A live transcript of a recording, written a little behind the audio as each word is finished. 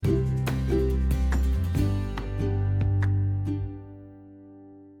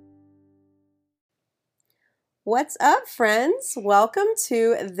What's up, friends? Welcome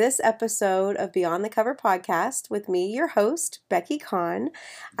to this episode of Beyond the Cover podcast with me, your host, Becky Kahn.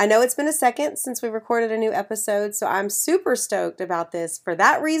 I know it's been a second since we recorded a new episode, so I'm super stoked about this for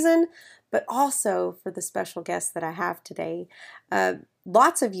that reason, but also for the special guest that I have today.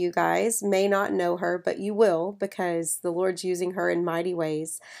 Lots of you guys may not know her, but you will because the Lord's using her in mighty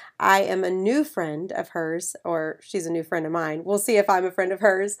ways. I am a new friend of hers, or she's a new friend of mine. We'll see if I'm a friend of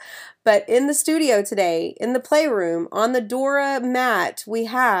hers. But in the studio today, in the playroom, on the Dora mat, we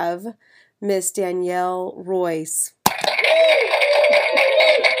have Miss Danielle Royce.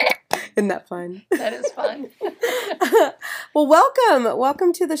 Isn't that fun? That is fun. Well, welcome.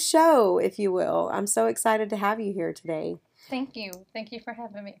 Welcome to the show, if you will. I'm so excited to have you here today. Thank you. Thank you for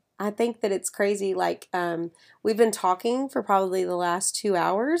having me. I think that it's crazy. We've been talking for probably the last 2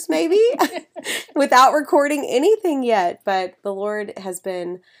 hours, maybe, without recording anything yet. But the Lord has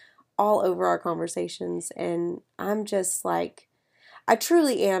been all over our conversations. And I'm just like, I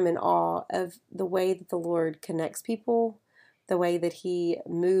truly am in awe of the way that the Lord connects people, the way that He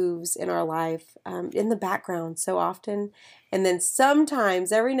moves in our life, in the background so often. And then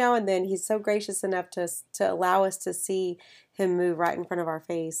sometimes, every now and then, He's so gracious enough to allow us to see Him move right in front of our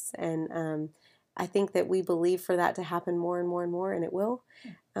face. And I think that we believe for that to happen more and more and more, and it will,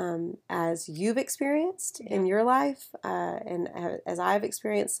 as you've experienced in your life, and as I've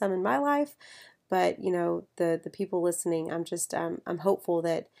experienced some in my life. But, you know, the people listening, I'm hopeful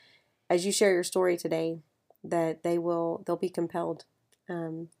that as you share your story today, that they'll be compelled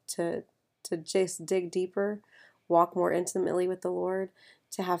to just dig deeper, walk more intimately with the Lord,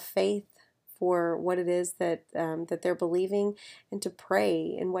 to have faith for what it is that they're believing, and to pray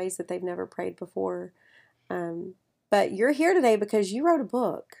in ways that they've never prayed before. But you're here today because you wrote a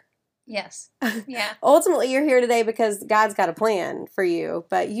book. Yes. Yeah. Ultimately, you're here today because God's got a plan for you.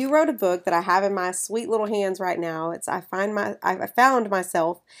 But you wrote a book that I have in my sweet little hands right now. I found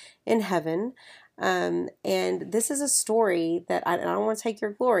myself in heaven. And this is a story that I don't want to take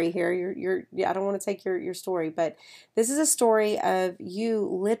your glory here. I don't want to take your story, but this is a story of you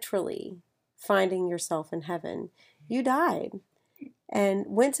literally finding yourself in heaven. You died and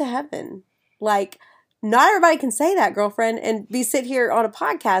went to heaven. Like, not everybody can say that, girlfriend, and sit here on a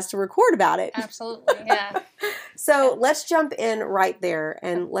podcast to record about it. Absolutely, yeah. So let's jump in right there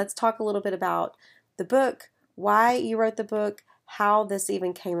and let's talk a little bit about the book, why you wrote the book, how this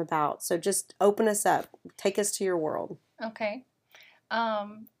even came about. So just open us up. Take us to your world. Okay.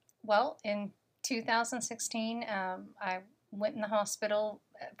 Well, in 2016, I went in the hospital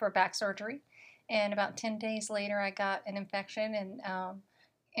for back surgery, and about 10 days later, I got an infection and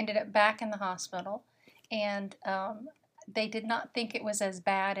ended up back in the hospital. And they did not think it was as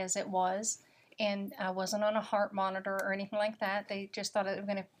bad as it was, and I wasn't on a heart monitor or anything like that. They just thought it was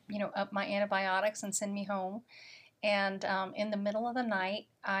going to, up my antibiotics and send me home. And in the middle of the night,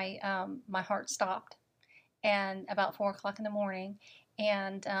 my heart stopped, and about 4 o'clock in the morning,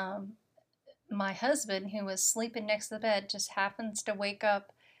 and my husband, who was sleeping next to the bed, just happens to wake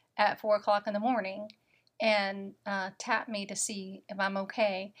up at 4 o'clock in the morning and tap me to see if I'm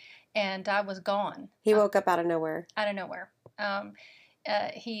okay, and I was gone. He woke up out of nowhere. Out of nowhere.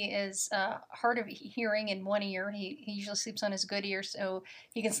 He is hard of hearing in one ear. He usually sleeps on his good ear, so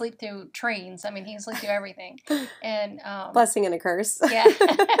he can sleep through trains. I mean, he can sleep through everything. And blessing and a curse. Yeah.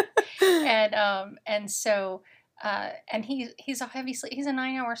 And he's a heavy sleep. He's a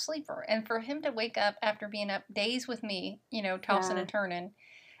 9-hour sleeper, and for him to wake up after being up days with me, tossing and turning,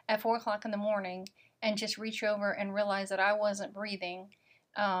 at 4 o'clock in the morning, and just reach over and realize that I wasn't breathing,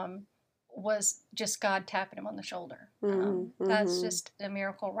 was just God tapping him on the shoulder. That's just a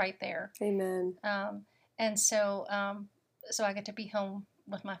miracle right there. Amen. And so I get to be home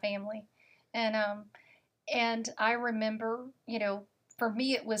with my family, and I remember, for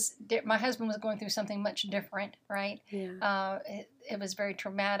me it was my husband was going through something much different, right? Yeah. It was very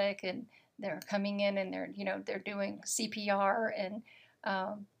traumatic, and they're coming in and they're doing CPR, and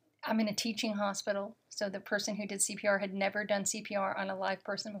I'm in a teaching hospital, so the person who did CPR had never done CPR on a live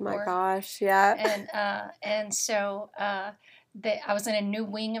person before. My gosh, yeah. And so I was in a new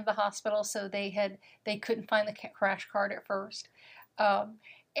wing of the hospital, so they couldn't find the crash cart at first,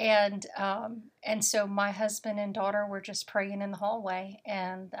 and so my husband and daughter were just praying in the hallway,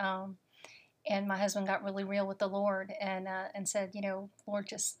 and my husband got really real with the Lord and said, Lord,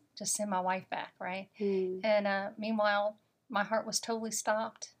 just send my wife back, right? And meanwhile, my heart was totally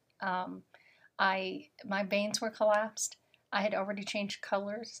stopped. My veins were collapsed. I had already changed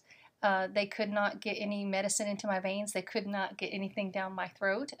colors. They could not get any medicine into my veins. They could not get anything down my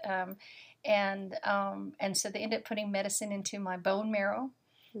throat. And so they ended up putting medicine into my bone marrow,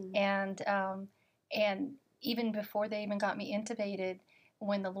 and even before they even got me intubated,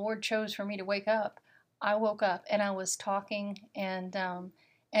 when the Lord chose for me to wake up, I woke up and I was talking and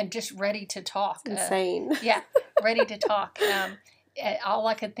just ready to talk. Insane. Yeah, ready to talk. All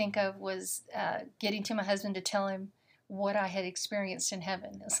I could think of was getting to my husband to tell him what I had experienced in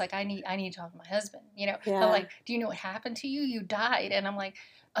heaven. It's like I need to talk to my husband. Yeah. They're like, do you know what happened to you? You died, and I'm like,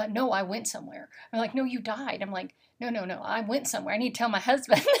 no, I went somewhere. I'm like, no, you died. I'm like, no, I went somewhere. I need to tell my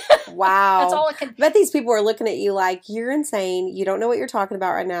husband. Wow. That's all I could. I bet these people are looking at you like, you're insane. You don't know what you're talking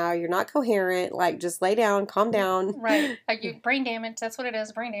about right now. You're not coherent. Like, just lay down, calm down. Right. Brain damage. That's what it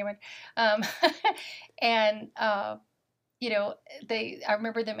is. Brain damage. And I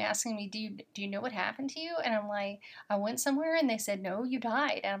remember them asking me, do you know what happened to you? And I'm like, I went somewhere, and they said, no, you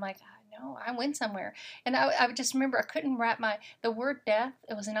died. And I'm like, no, I went somewhere. And I would just remember I couldn't wrap the word death.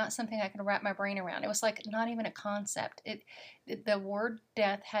 It was not something I could wrap my brain around. It was like not even a concept. The word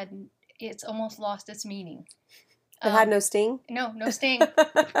death it's almost lost its meaning. It had no sting? No sting.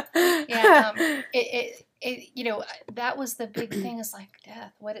 Yeah. That was the big thing. It's like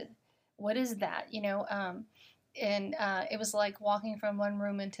death. What is that? And it was like walking from one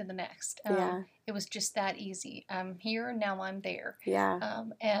room into the next. Yeah. It was just that easy. I'm here, now I'm there. Yeah.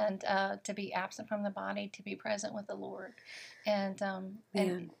 And to be absent from the body, to be present with the Lord. And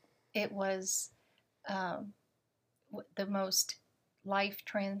it was the most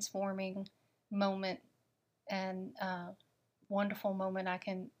life-transforming moment and wonderful moment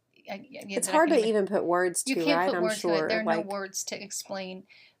it's hard to even put words to, you can't right? put words sure. to it. There are no words to explain.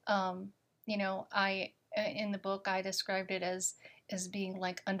 In the book, I described it as being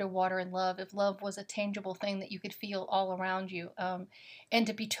like underwater in love. If love was a tangible thing that you could feel all around you, and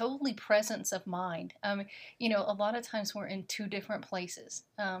to be totally presence of mind. A lot of times we're in two different places.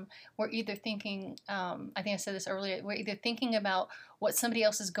 We're either thinking, I think I said this earlier, we're either thinking about what somebody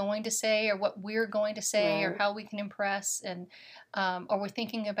else is going to say or what we're going to say or how we can impress, and or we're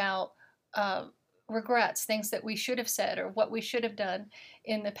thinking about regrets, things that we should have said or what we should have done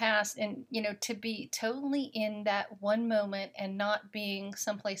in the past. And to be totally in that one moment and not being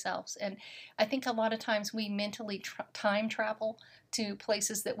someplace else. And I think a lot of times we mentally time travel to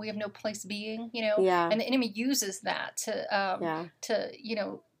places that we have no place being, and the enemy uses that to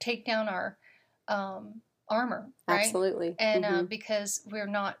take down our armor, right? Absolutely. And because we're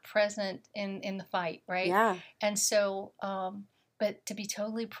not present in the fight, right? Yeah. And so but to be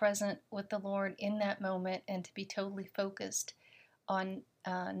totally present with the Lord in that moment and to be totally focused on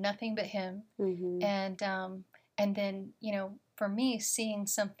nothing but Him. Mm-hmm. And then, for me, seeing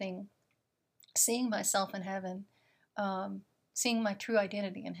myself in heaven, seeing my true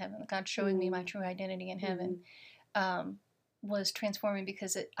identity in heaven, God showing me my true identity in heaven, was transforming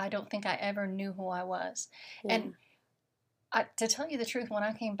because I don't think I ever knew who I was. Yeah. And to tell you the truth, when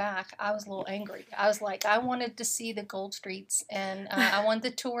I came back, I was a little angry. I was like, I wanted to see the gold streets, and I wanted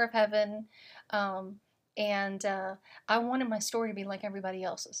the tour of heaven, and I wanted my story to be like everybody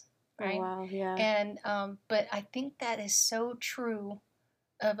else's, right? Oh, wow, yeah. And but I think that is so true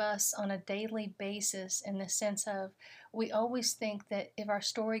of us on a daily basis, in the sense of we always think that if our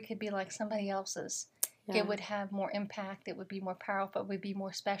story could be like somebody else's, it would have more impact, it would be more powerful, it would be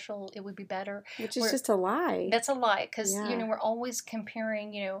more special, it would be better. Which is just a lie. That's a lie, because we're always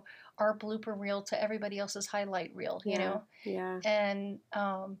comparing our blooper reel to everybody else's highlight reel,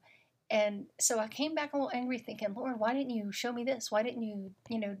 and so I came back a little angry, thinking, Lord, why didn't you show me this? Why didn't you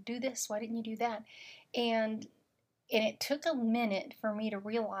do this? Why didn't you do that? And it took a minute for me to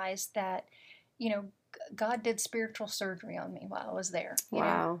realize that God did spiritual surgery on me while I was there.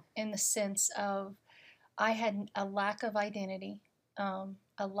 In the sense of I had a lack of identity, a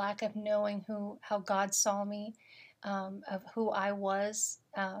lack of knowing how God saw me, of who I was,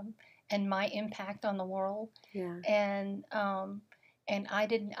 and my impact on the world. Yeah. And I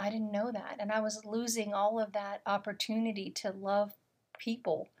didn't know that, and I was losing all of that opportunity to love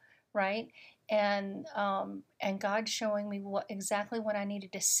people, right? And God showing me exactly what I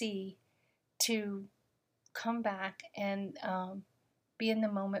needed to see to come back and be in the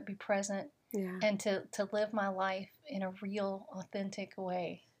moment, be present. Yeah. And to live my life in a real, authentic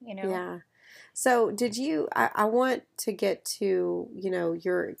way, Yeah. So did you, I want to get to,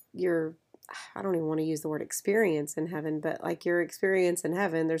 your, I don't even want to use the word experience in heaven, but like your experience in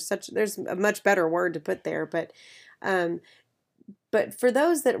heaven, there's a much better word to put there. But for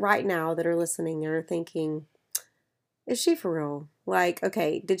those that right now that are listening and are thinking, is she for real? Like,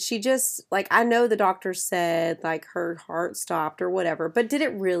 okay, did she just, like, I know the doctor said, like, her heart stopped or whatever, but did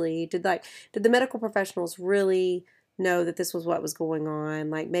the medical professionals really know that this was what was going on.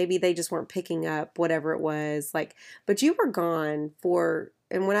 Like maybe they just weren't picking up whatever it was. Like, but you were gone for,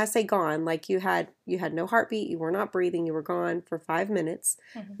 and when I say gone, like you had no heartbeat, you were not breathing, you were gone for 5 minutes,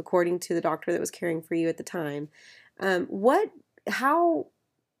 according to the doctor that was caring for you at the time. What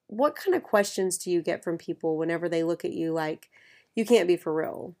kind of questions do you get from people whenever they look at you like you can't be for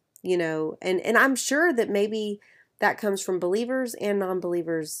real, and I'm sure that maybe that comes from believers and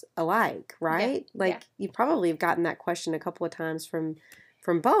non-believers alike, right? Yeah, like you probably have gotten that question a couple of times from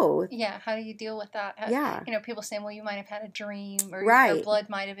both. Yeah, how do you deal with that? Yeah. People saying, well, you might have had a dream, or Right. your blood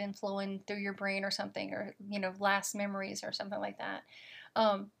might have been flowing through your brain or something, or, last memories or something like that.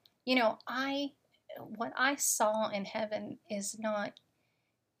 What I saw in heaven is not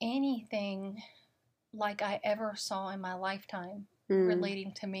anything like I ever saw in my lifetime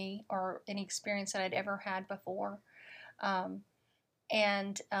relating to me or any experience that I'd ever had before. I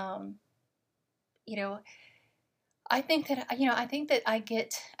think that I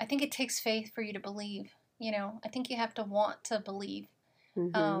think it takes faith for you to believe. I think you have to want to believe,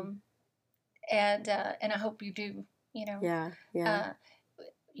 and I hope you do. Yeah.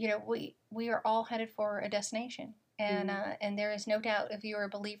 We are all headed for a destination, and there is no doubt, if you're a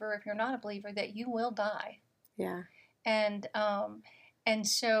believer, if you're not a believer, that you will die. Yeah. And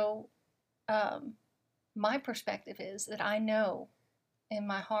so my perspective is that I know in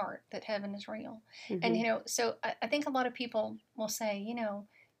my heart that heaven is real. And so I think a lot of people will say, you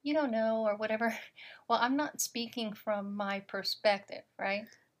don't know, or whatever. Well, I'm not speaking from my perspective, right?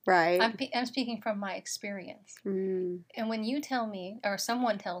 Right. I'm speaking from my experience. And when you tell me, or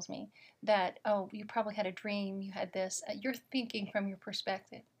someone tells me that, oh, you probably had a dream, you had this, you're thinking from your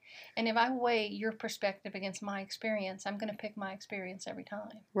perspective. And if I weigh your perspective against my experience, I'm going to pick my experience every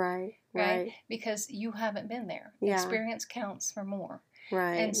time. Right. Because you haven't been there. Yeah. Experience counts for more.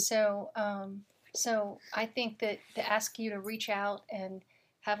 Right. And so I think that to ask you to reach out and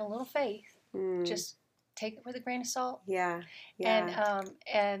have a little faith, just take it with a grain of salt. Yeah.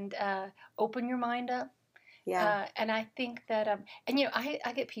 And open your mind up. Yeah. And I think that,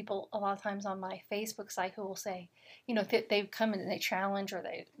 I get people a lot of times on my Facebook site who will say, they come in and they challenge, or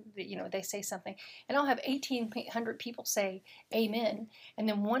they say something, and I'll have 1,800 people say amen, and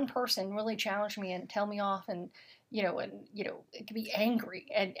then one person really challenge me and tell me off, and it can be angry,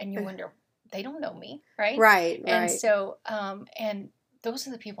 and you wonder, they don't know me, right? Right. And so, and those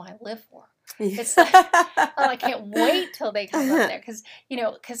are the people I live for. It's like, oh, I can't wait till they come up there,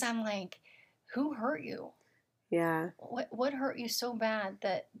 because I'm like, who hurt you? Yeah. What hurt you so bad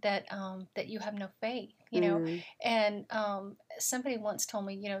that you have no faith, And somebody once told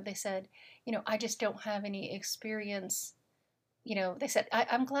me, they said, I just don't have any experience. They said,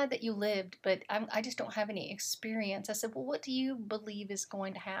 I'm glad that you lived, but I just don't have any experience. I said, well, what do you believe is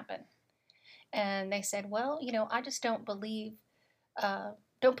going to happen? And they said, well, I just don't believe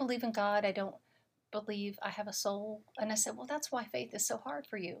in God. I don't believe I have a soul. And I said, well, that's why faith is so hard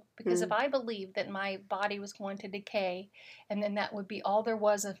for you. Because if I believed that my body was going to decay, and then that would be all there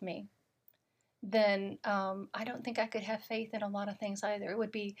was of me, then I don't think I could have faith in a lot of things either. It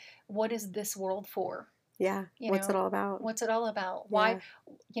would be, what is this world for? Yeah. What's it all about? What's it all about? Yeah. Why,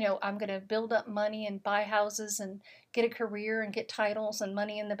 I'm going to build up money and buy houses and get a career and get titles and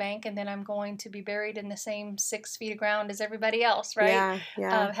money in the bank, and then I'm going to be buried in the same 6 feet of ground as everybody else, right?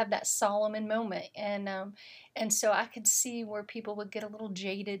 Yeah. Have that Solomon moment. And so I could see where people would get a little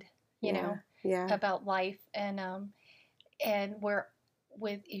jaded, about life. And if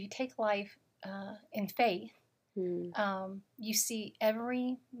you take life in faith, you see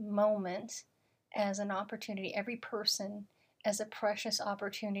every moment as an opportunity, every person as a precious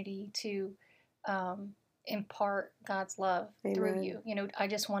opportunity to impart God's love through you. I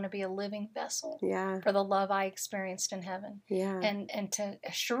just want to be a living vessel for the love I experienced in heaven. Yeah. And to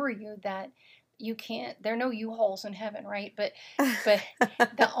assure you that you can't, there are no U-Hauls in heaven, right? But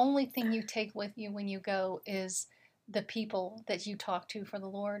the only thing you take with you when you go is the people that you talk to for the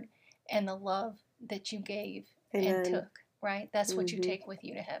Lord, and the love that you gave and took, right? That's what you take with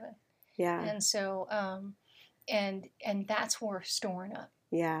you to heaven. Yeah. And so, and that's where storing up.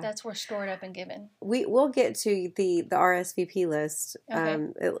 Yeah. That's where stored up and given. We'll get to the RSVP list a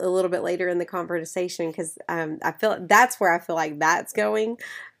little bit later in the conversation, because I feel that's where I feel like that's going,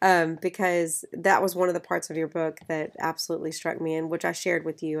 because that was one of the parts of your book that absolutely struck me, and which I shared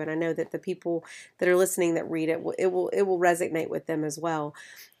with you, and I know that the people that are listening that read it will resonate with them as well.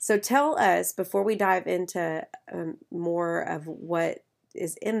 So tell us, before we dive into more of what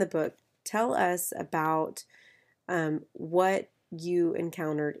is in the book, tell us about what you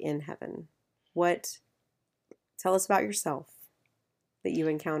encountered in heaven. Tell us about yourself that you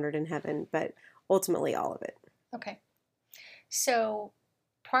encountered in heaven, but ultimately all of it. Okay. So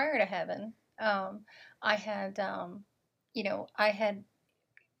prior to heaven, I had, I had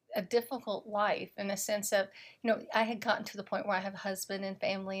a difficult life in the sense of, I had gotten to the point where I have a husband and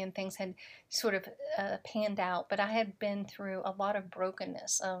family and things had sort of panned out, but I had been through a lot of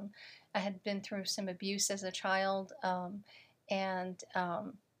brokenness. I had been through some abuse as a child, and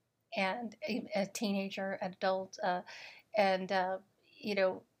a teenager, adult, and you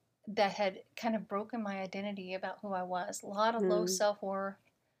know, that had kind of broken my identity about who I was. A lot of low Mm. self worth,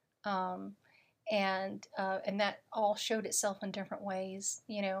 um, and that all showed itself in different ways,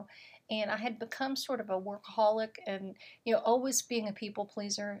 And I had become sort of a workaholic, and always being a people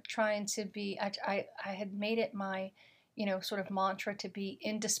pleaser, trying to be. I had made it my sort of mantra to be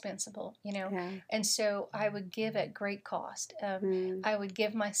indispensable. Yeah. And so I would give at great cost. Mm. I would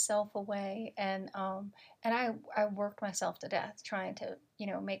give myself away, and I worked myself to death trying to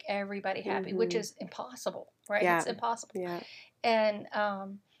make everybody happy, which Mm-hmm. is impossible, right? Yeah. It's impossible. Yeah. And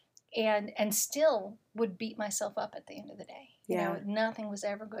and still would beat myself up at the end of the day. Yeah. Nothing was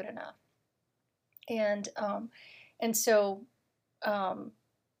ever good enough. And so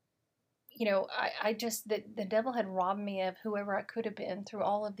I just the devil had robbed me of whoever I could have been through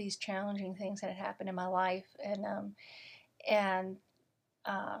all of these challenging things that had happened in my life. And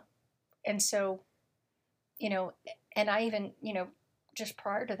uh and so and I even just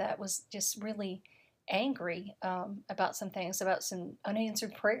prior to that was just really angry about some things, about some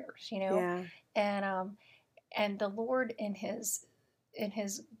unanswered prayers, Yeah. and and the Lord in his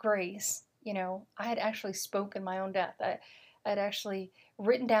grace, I had actually spoken my own death. I'd actually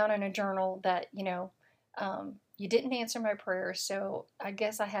written down in a journal that you didn't answer my prayers, so I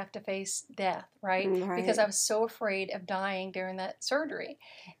guess I have to face death, right? Because I Right. was so afraid of dying during that surgery,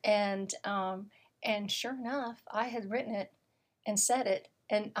 and sure enough, I had written it and said it,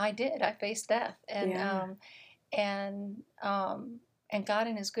 and I did. I faced death, Yeah. and and God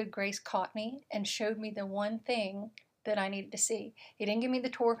in His good grace caught me and showed me the one thing that I needed to see. He didn't give me the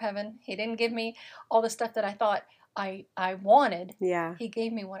tour of heaven. He didn't give me all the stuff that I thought I wanted. Yeah. He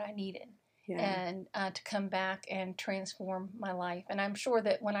gave me what I needed, Yeah. and to come back and transform my life. And I'm sure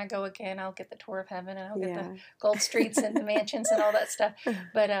that when I go again, I'll get the tour of heaven, and I'll get the Yeah. gold streets and the mansions and all that stuff.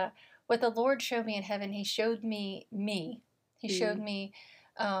 But what the Lord showed me in heaven, He showed me me. He showed Mm. me,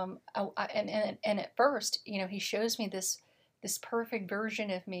 and at first, He shows me this perfect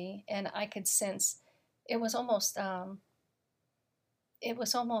version of me, and I could sense it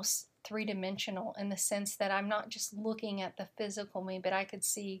was almost three-dimensional in the sense that I'm not just looking at the physical me, but I could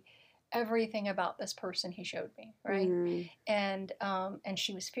see everything about this person He showed me, right? Mm. And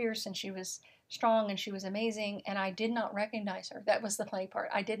she was fierce, and she was strong, and she was amazing, and I did not recognize her. That was the funny part.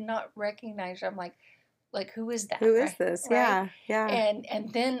 I did not recognize her. I'm like who is that, Who is right? this? Right? Yeah. Yeah.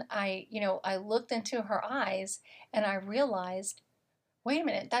 And then I looked into her eyes, and I realized, wait a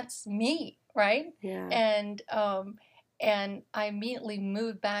minute, that's me, right? Yeah. And I immediately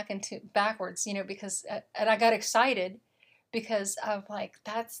moved backwards, because and I got excited because I'm like,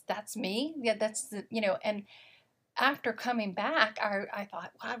 that's me, yeah, that's and after coming back, I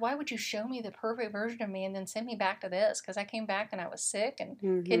thought, why would you show me the perfect version of me and then send me back to this? Because I came back and I was sick and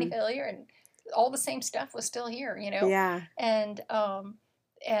kidney Mm-hmm. failure, and all the same stuff was still here, Yeah. and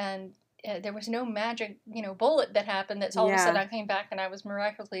there was no magic, bullet that happened that's all of a sudden Yeah. I came back and I was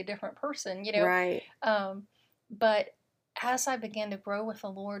miraculously a different person. Right. But as I began to grow with the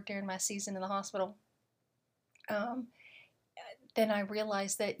Lord during my season in the hospital, um, then I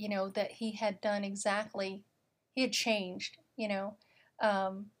realized that that He had done exactly, He had changed,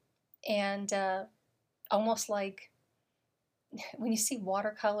 um, and almost like when you see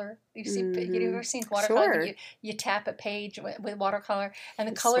watercolor, you Mm-hmm. ever seen watercolor when Sure. you tap a page with watercolor and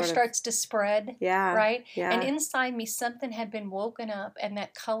the It's color sort of. starts to spread, Yeah. right? And Yeah. inside me, something had been woken up, and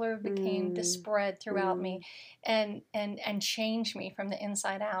that color became to Mm. spread throughout me, Mm. and changed me from the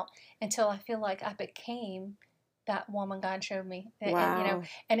inside out until I feel like I became that woman God showed me, Wow.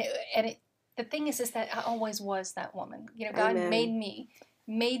 and the thing is that I always was that woman. God Amen.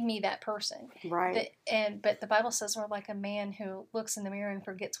 made me that person. Right. But the Bible says we're like a man who looks in the mirror and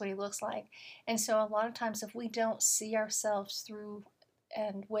forgets what he looks like. And so a lot of times, if we don't see ourselves through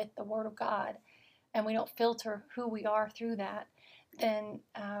and with the Word of God, and we don't filter who we are through that, then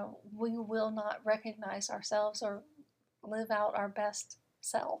we will not recognize ourselves or live out our best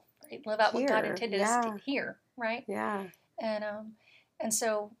self, right? Live out what God Here. intended us to Yeah. hear, right? Yeah. And and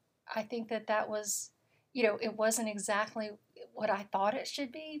so I think that was, it wasn't exactly what I thought it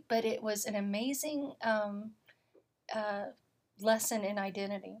should be, but it was an amazing uh, lesson in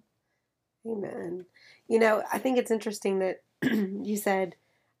identity. Amen. I think it's interesting that you said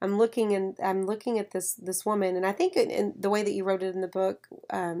I'm looking at this woman, and I think in the way that you wrote it in the book,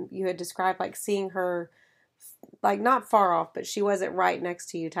 you had described like seeing her like not far off, but she wasn't right next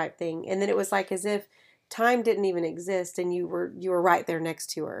to you type thing. And then it was like as if time didn't even exist and you were right there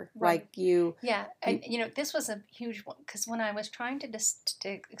next to her. Right. Like you Yeah, and this was a huge one because when I was trying to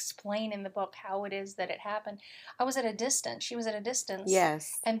explain in the book how it is that it happened, I was at a distance. She was at a distance.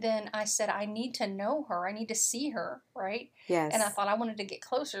 Yes. And then I said, I need to know her. I need to see her, right? Yes. And I thought I wanted to get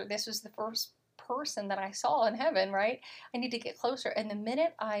closer. This was the first person that I saw in heaven, right? I need to get closer. And the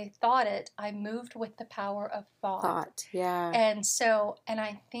minute I thought it, I moved with the power of thought. Yeah. And so, and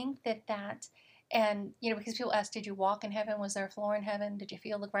I think that, and, because people ask, did you walk in heaven? Was there a floor in heaven? Did you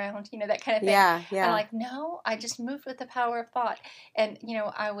feel the ground? That kind of thing. Yeah. And I'm like, no, I just moved with the power of thought. And,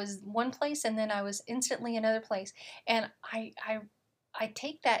 I was one place and then I was instantly another place. And I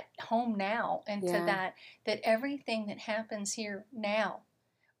take that home now and to that everything that happens here now,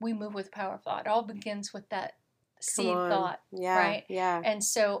 we move with the power of thought. It all begins with that seed thought, right? Yeah. And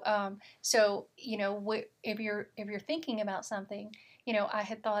so, if you're thinking about something, I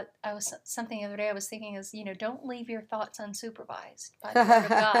had thought something the other day I was thinking is, don't leave your thoughts unsupervised by the Word of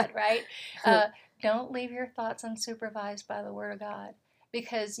God, right? Don't leave your thoughts unsupervised by the Word of God,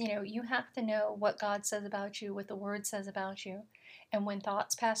 because you have to know what God says about you, what the Word says about you. And when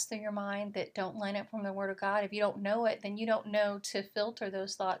thoughts pass through your mind that don't line up from the Word of God, if you don't know it, then you don't know to filter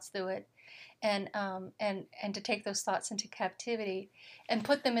those thoughts through it, and to take those thoughts into captivity and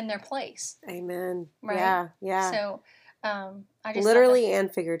put them in their place. Amen. Right? Yeah. So, I just literally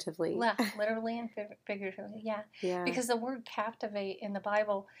and figuratively. Literally and figuratively, yeah. Yeah. Because the word captivate in the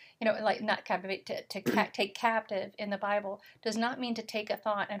Bible, like not captivate, to take captive in the Bible does not mean to take a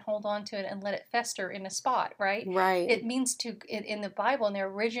thought and hold on to it and let it fester in a spot, right? Right. It means in the Bible, in the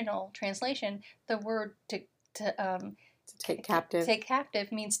original translation, the word to take captive. Take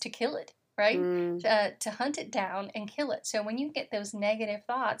captive means to kill it. Right? To hunt it down and kill it. So when you get those negative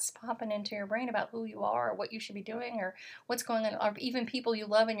thoughts popping into your brain about who you are or what you should be doing or what's going on, or even people you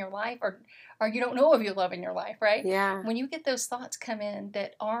love in your life or you don't know if you love in your life, right? Yeah. When you get those thoughts come in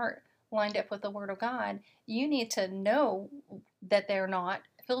that aren't lined up with the Word of God, you need to know that they're not,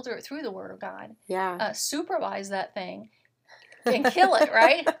 filter it through the Word of God. Yeah. Supervise that thing and kill it,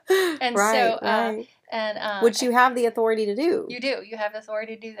 right? And right. Which you have the authority to do. You do. You have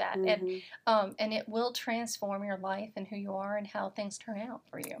authority to do that. Mm-hmm. And it will transform your life and who you are and how things turn out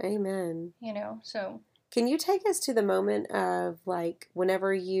for you. Amen. So. Can you take us to the moment of, like,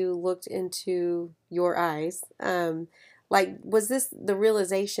 whenever you looked into your eyes, like, was this the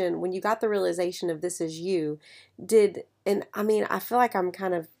realization, when you got the realization of this is you, and I mean, I feel like I'm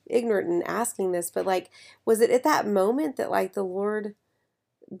kind of ignorant in asking this, but, like, was it at that moment that, like, the Lord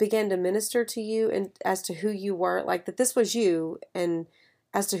began to minister to you and as to who you were, like that this was you and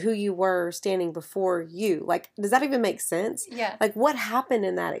as to who you were standing before you? Like, does that even make sense? Yeah. Like, what happened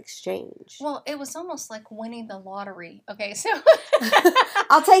in that exchange? Well, it was almost like winning the lottery. Okay, so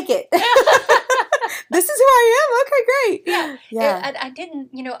I'll take it. This is who I am. Okay, great. Yeah. I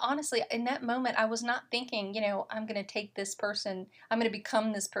didn't, honestly, in that moment, I was not thinking, I'm going to take this person, I'm going to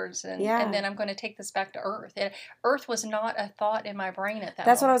become this person, and then I'm going to take this back to Earth. Earth was not a thought in my brain at that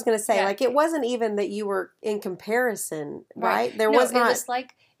That's moment. what I was going to say. Yeah. Like, it wasn't even that you were in comparison, right? There was not.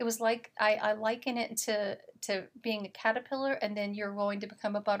 It was like I liken it to being a caterpillar, and then you're going to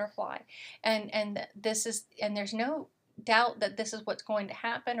become a butterfly, and there's no doubt that this is what's going to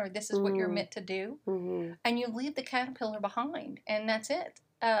happen or this is what you're meant to do, and you leave the caterpillar behind, and that's it.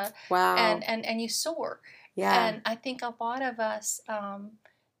 Wow. And you soar. Yeah. And I think a lot of us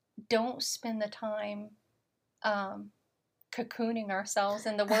don't spend the time cocooning ourselves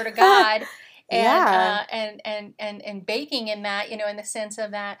in the Word of God. And baking in that, in the sense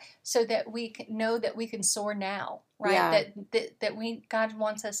of that, so that we can know that we can soar now, right? Yeah. That God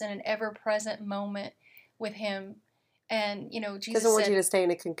wants us in an ever-present moment with Him. And, Jesus doesn't want you to stay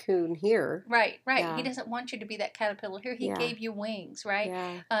in a cocoon here. Right. Yeah. He doesn't want you to be that caterpillar here. He gave you wings, right?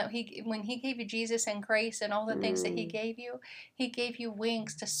 Yeah. When He gave you Jesus and grace and all the things that He gave you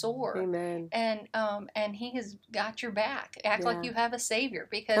wings to soar. Amen. And He has got your back. Act like you have a Savior,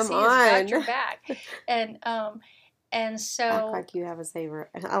 because Come He has got your back. And so act like you have a Savior.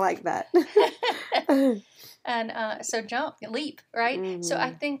 I like that. And so leap, right? So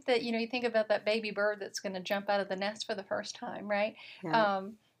I think that, you think about that baby bird that's going to jump out of the nest for the first time, right? Yeah.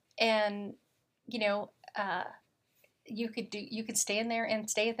 And, you could stand there and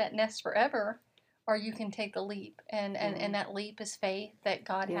stay at that nest forever, or you can take the leap. And that leap is faith that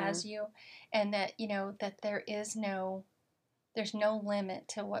God has you, and that, that there's no limit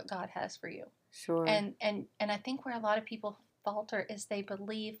to what God has for you. Sure. And I think where a lot of people falter is they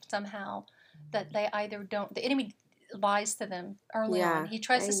believe somehow that they either don't, the enemy lies to them early on. He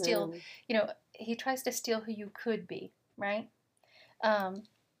tries to steal, he tries to steal who you could be, right?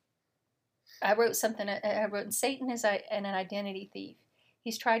 I wrote something, I wrote, Satan is an identity thief.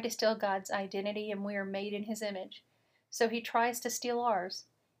 He's tried to steal God's identity, and we are made in his image. So he tries to steal ours.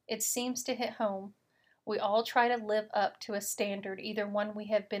 It seems to hit home. We all try to live up to a standard, either one we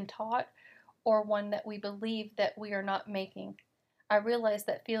have been taught or one that we believe that we are not making. I realize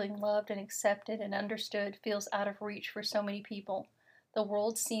that feeling loved and accepted and understood feels out of reach for so many people. The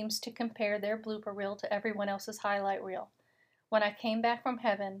world seems to compare their blooper reel to everyone else's highlight reel. When I came back from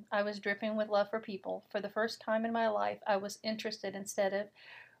heaven, I was dripping with love for people. For the first time in my life, I was interested instead of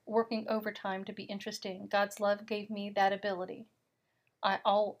working overtime to be interesting. God's love gave me that ability. I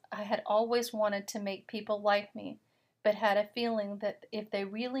had always wanted to make people like me, but had a feeling that if they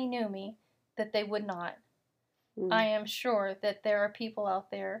really knew me, that they would not. I am sure that there are people out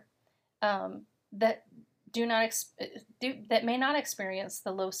there that that may not experience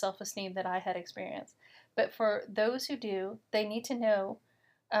the low self-esteem that I had experienced. But for those who do, they need to know,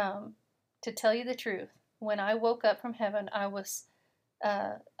 to tell you the truth. When I woke up from heaven, I was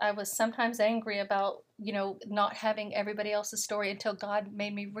sometimes angry about, not having everybody else's story until God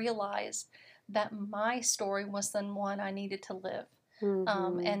made me realize that my story was the one I needed to live,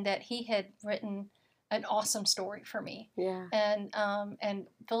 and that He had written an awesome story for me, and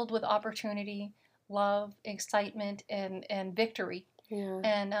filled with opportunity, love, excitement, and victory. Yeah.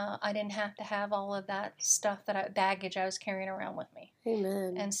 And I didn't have to have all of that stuff, baggage I was carrying around with me.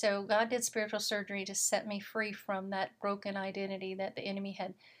 Amen. And so God did spiritual surgery to set me free from that broken identity that the enemy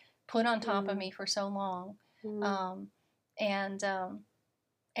had put on top of me for so long. And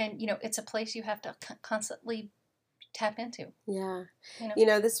it's a place you have to constantly tap into. Yeah.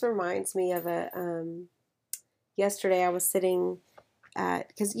 This reminds me of yesterday I was sitting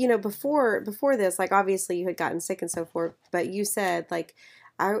because before this, like, obviously you had gotten sick and so forth, but you said, like,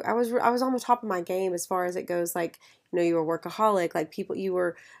 I was on the top of my game as far as it goes, like, you were a workaholic, like, you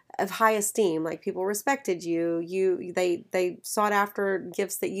were of high esteem, like, people respected you, they sought after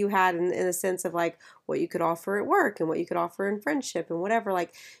gifts that you had in a sense of, like, what you could offer at work and what you could offer in friendship and whatever,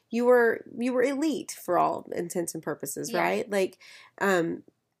 like, you were elite for all intents and purposes, right? Like,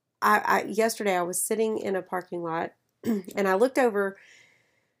 yesterday I was sitting in a parking lot and I looked over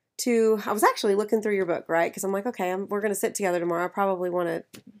I was actually looking through your book, right? Because I'm like, okay, we're going to sit together tomorrow. I probably want to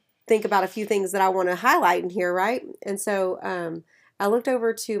think about a few things that I want to highlight in here, right? And so I looked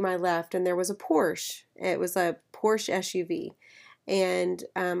over to my left, and there was a Porsche. It was a Porsche SUV. And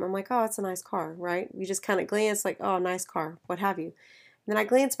I'm like, oh, it's a nice car, right? You just kind of glance like, oh, nice car, what have you. And then I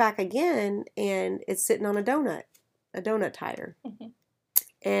glance back again, and it's sitting on a donut tire. Mm-hmm.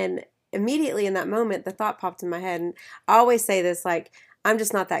 And immediately in that moment, the thought popped in my head. And I always say this, like, I'm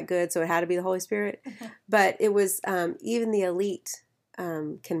just not that good, so it had to be the Holy Spirit. Mm-hmm. But it was even the elite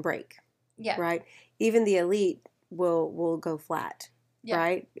can break, right? Even the elite will go flat,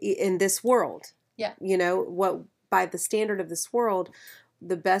 right? In this world, what by the standard of this world,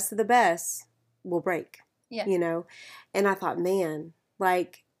 the best of the best will break, And I thought, man,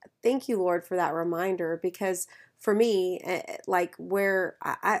 like, thank you, Lord, for that reminder, because for me, like, where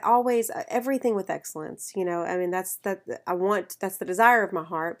I always, everything with excellence, I mean, that's the desire of my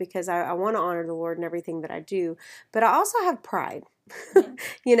heart, because I want to honor the Lord in everything that I do, but I also have pride,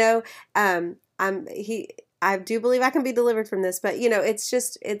 I do believe I can be delivered from this, but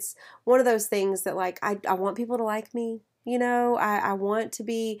it's one of those things that, like, I want people to like me, I want to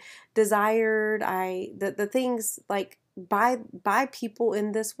be desired, the things, like, by people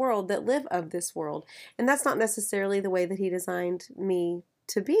in this world that live of this world. And that's not necessarily the way that He designed me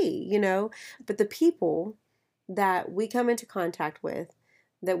to be, but the people that we come into contact with,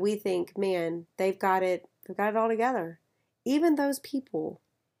 that we think, man, they've got it all together. Even those people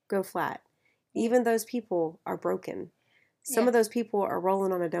go flat. Even those people are broken. Some of those people are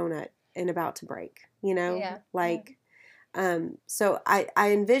rolling on a donut and about to break, so I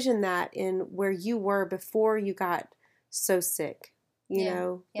envision that in where you were before you got so sick,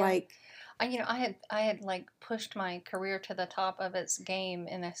 like, I had like pushed my career to the top of its game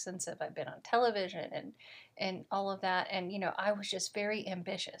in the sense of I've been on television and all of that, and I was just very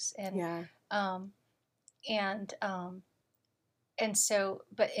ambitious, and so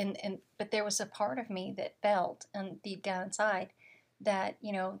but there was a part of me that felt, and deep down inside, that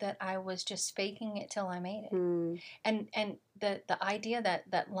that I was just faking it till I made it, and the idea that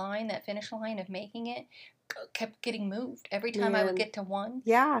finish line of making it kept getting moved every time I would get to one.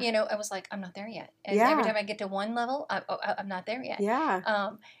 I was like, I'm not there yet. And every time I get to one level, I'm not there yet.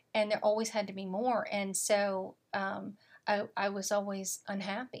 And there always had to be more. And so I was always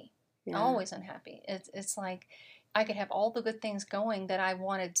unhappy, Yeah. always unhappy. It's like I could have all the good things going that I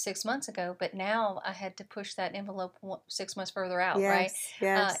wanted 6 months ago, but now I had to push that envelope 6 months further out, right? Yes.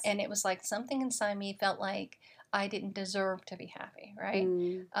 Yes. And it was like something inside me felt like I didn't deserve to be happy, right?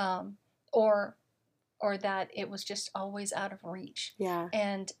 Mm. Or that it was just always out of reach. Yeah.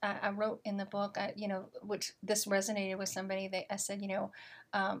 And I wrote in the book, which this resonated with somebody. I said,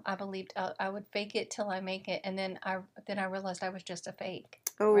 I believed I would fake it till I make it, and then I realized I was just a fake.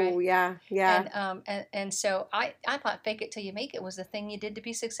 Oh, right? yeah. Yeah. And so I thought fake it till you make it was the thing you did to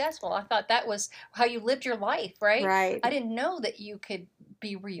be successful. I thought that was how you lived your life, right? Right. I didn't know that you could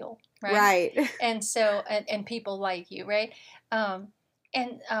be real, right? Right. And so and people like you, right? And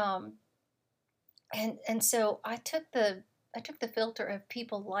so I took the filter of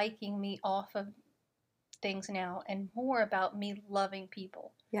people liking me off of things now, and more about me loving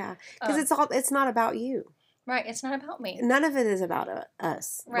people. Yeah, because it's not about you. Right, it's not about me. None of it is about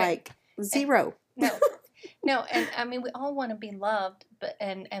us. Right. Like zero. No, and I mean we all want to be loved, but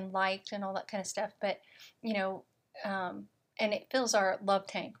and liked and all that kind of stuff. But and it fills our love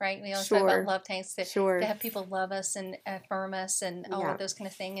tank, right? We always talk about love tanks to have people love us and affirm us and all of those kind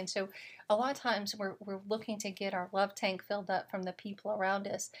of things. And so a lot of times we're looking to get our love tank filled up from the people around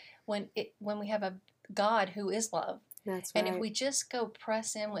us when we have a God who is love. That's right. And if we just go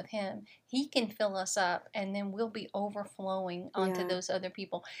press in with him, he can fill us up, and then we'll be overflowing onto those other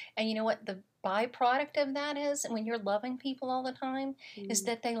people. And you know what the byproduct of that is, when you're loving people all the time, is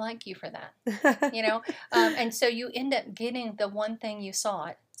that they like you for that. And so you end up getting the one thing you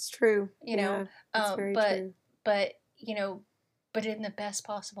sought. It's true. It's very true. But in the best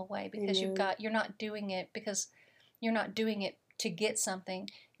possible way, because you're not doing it because you're not doing it to get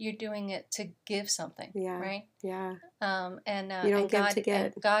something. You're doing it to give something, right? Yeah. And you don't and give God, to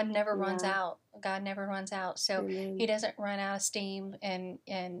get. And God never runs out. God never runs out. So Amen. he doesn't run out of steam, and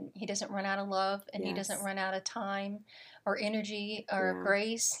he doesn't run out of love, and he doesn't run out of time or energy or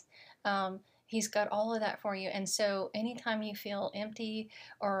grace. He's got all of that for you. And so anytime you feel empty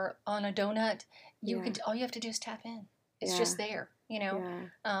or on a donut, all you have to do is tap in. It's just there,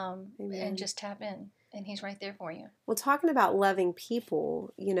 and just tap in. And he's right there for you. Well, talking about loving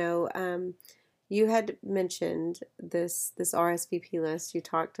people, you had mentioned this RSVP list. You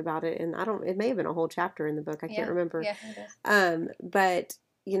talked about it, and it may have been a whole chapter in the book. I can't remember. Yeah, it is. But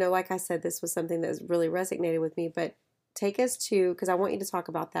like I said, this was something that really resonated with me. But take us to, because I want you to talk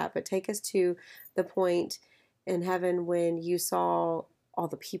about that. But take us to the point in heaven when you saw all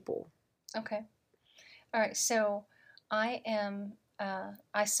the people. Okay. All right. So I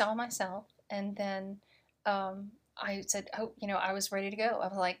saw myself. And then I said, I was ready to go.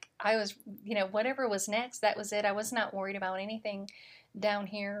 I was whatever was next, that was it. I was not worried about anything down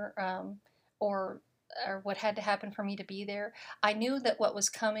here or what had to happen for me to be there. I knew that what was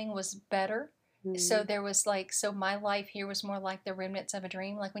coming was better. Mm-hmm. So there was so my life here was more like the remnants of a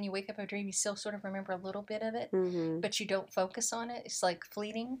dream. Like when you wake up a dream, you still sort of remember a little bit of it, but you don't focus on it. It's like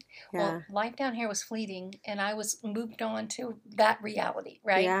fleeting. Yeah. Well, life down here was fleeting, and I was moved on to that reality,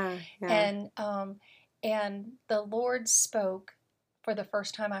 right? Yeah. And the Lord spoke for the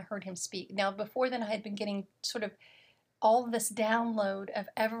first time I heard him speak. Now, before then, I had been getting sort of all this download of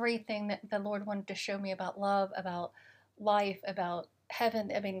everything that the Lord wanted to show me about love, about life, about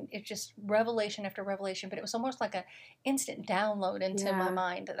heaven. I mean, it's just revelation after revelation, but it was almost like an instant download into my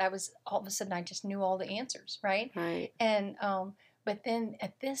mind that I was, all of a sudden, I just knew all the answers, right? Right. And, but then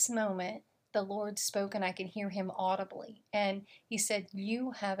at this moment, the Lord spoke, and I could hear him audibly. And he said,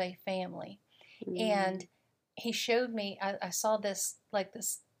 "You have a family." And he showed me, I saw this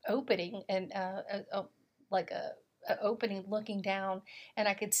opening, and opening looking down, and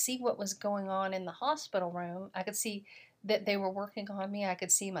I could see what was going on in the hospital room. I could see that they were working on me. I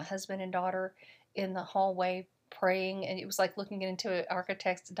could see my husband and daughter in the hallway praying, and it was like looking into an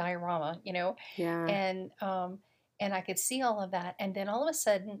architect's diorama, Yeah. And I could see all of that. And then all of a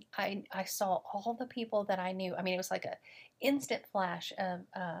sudden, I saw all the people that I knew. I mean, it was like an instant flash of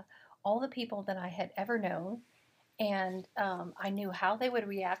all the people that I had ever known. And I knew how they would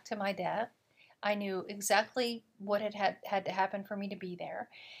react to my death. I knew exactly what had to happen for me to be there.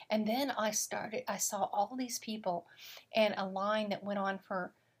 And then I saw all these people, and a line that went on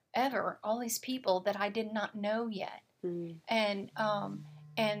forever, all these people that I did not know yet. And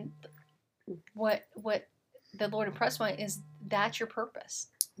what the Lord impressed me is that's your purpose.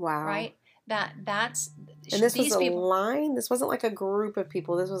 Wow. Right? That's and this was a line. This wasn't like a group of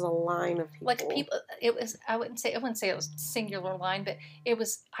people. This was a line of people. Like people, it was. I wouldn't say it was a singular line, but it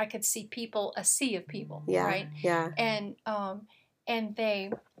was. I could see people, a sea of people. Yeah. Right. Yeah. And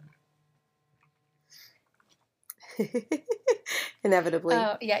they. Inevitably.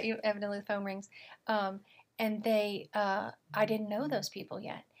 Yeah, you evidently the phone rings. And I didn't know those people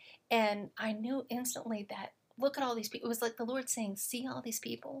yet. And I knew instantly that, look at all these people. It was like the Lord saying, see all these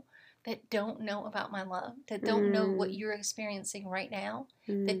people that don't know about my love, that don't know what you're experiencing right now,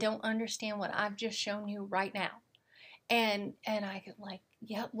 that don't understand what I've just shown you right now. And I could like,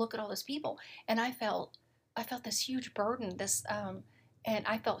 yeah, look at all those people. And I felt this huge burden, and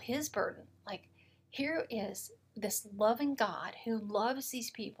I felt his burden. Like, here is this loving God who loves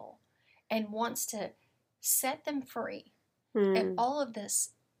these people and wants to set them free of all of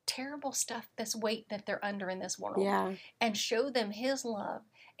this terrible stuff, this weight that they're under in this world, Yeah. and show them his love.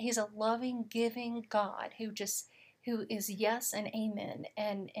 He's a loving, giving God who is yes and amen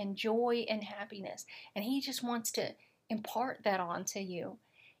and joy and happiness. And he just wants to impart that onto you.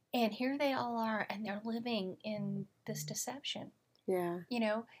 And here they all are, and they're living in this deception. Yeah. You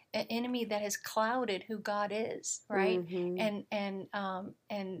know, an enemy that has clouded who God is, right? And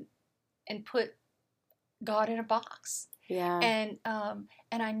put God in a box. Yeah. And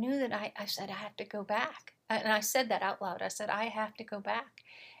I knew that I said, I have to go back. And I said that out loud. I said, I have to go back.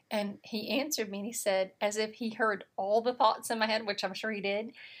 And he answered me, and he said, as if he heard all the thoughts in my head, which I'm sure he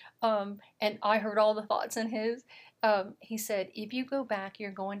did, and I heard all the thoughts in his. He said, if you go back,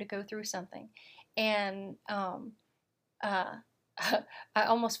 you're going to go through something. And I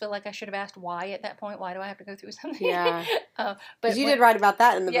almost feel like I should have asked why at that point. Why do I have to go through something? Yeah. But you did write about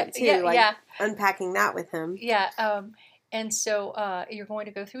that in the book too, yeah. Unpacking that with him. Yeah. And so you're going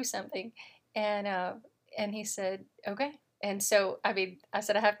to go through something, and he said, okay. And so, I mean, I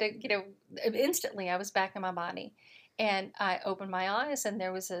said, I have to, instantly I was back in my body, and I opened my eyes, and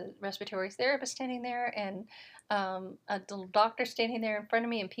there was a respiratory therapist standing there, and a little doctor standing there in front of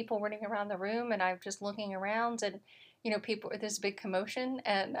me, and people running around the room, and I'm just looking around, and people, there's a big commotion,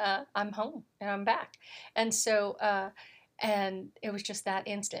 and I'm home, and I'm back. And so, and it was just that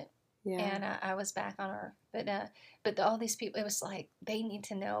instant. Yeah. And I was back on earth. But all these people, it was like, they need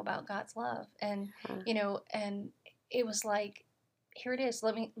to know about God's love. And, and it was like, here it is.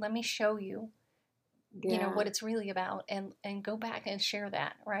 Let me show you, what it's really about, and go back and share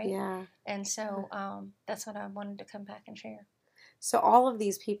that. Right. Yeah. And so, that's what I wanted to come back and share. So all of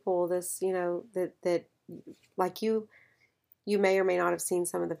these people, this, that like you may or may not have seen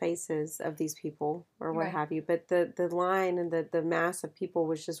some of the faces of these people or what have you, but the line and the mass of people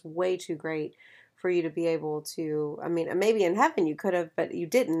was just way too great for you to be able to, I mean, maybe in heaven you could have, but you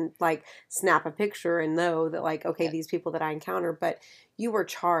didn't like snap a picture and know that like, okay, these people that I encounter, but you were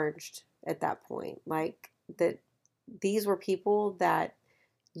charged at that point, like that these were people that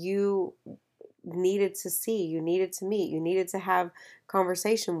you needed to see, you needed to meet, you needed to have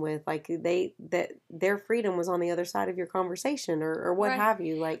conversation with, like that their freedom was on the other side of your conversation or what have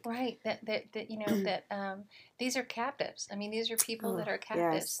you, like that that these are captives. I mean, these are people that are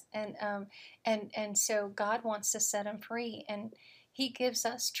captives. Yes. And so God wants to set them free, and he gives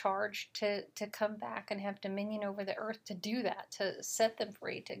us charge to come back and have dominion over the earth, to do that, to set them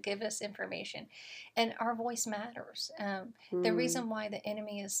free, to give us information. And our voice matters. The reason why the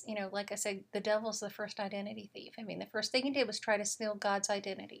enemy is, like I said, the devil's the first identity thief. I mean, the first thing he did was try to steal God's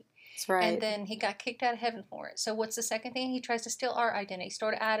identity. That's right. And then he got kicked out of heaven for it. So what's the second thing? He tries to steal our identity,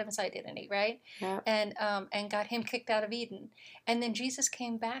 stole Adam's identity, right? Yeah. And got him kicked out of Eden. And then Jesus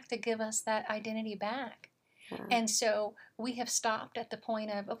came back to give us that identity back. And so we have stopped at the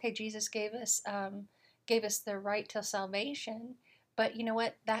point of, okay, Jesus gave us the right to salvation, but you know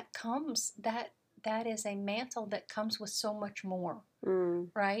what? That is a mantle that comes with so much more,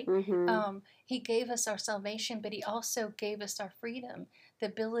 right? Mm-hmm. He gave us our salvation, but he also gave us our freedom, the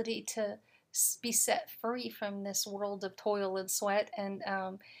ability to be set free from this world of toil and sweat, and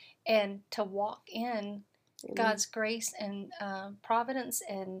to walk in God's grace and providence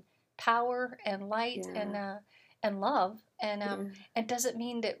and power and light and love. And it doesn't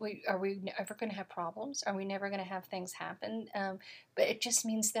mean that are we ever going to have problems? Are we never going to have things happen? But it just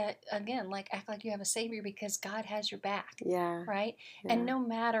means that, again, like, act like you have a savior, because God has your back. Yeah. Right. Yeah. And no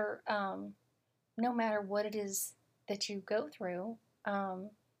matter what it is that you go through, or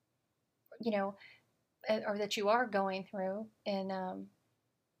that you are going through, and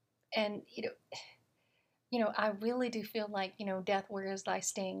I really do feel like, death, where is thy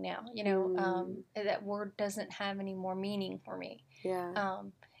sting now? That word doesn't have any more meaning for me. Yeah.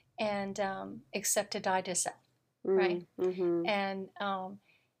 Except to die to self, right? Mm-hmm. And,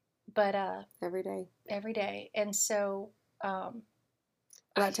 but every day. And so,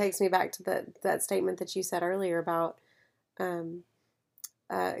 that takes me back to that statement that you said earlier about,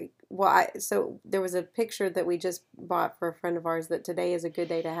 uh, so there was a picture that we just bought for a friend of ours that today is a good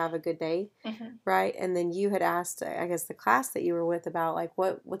day to have a good day, right? And then you had asked, I guess, the class that you were with about like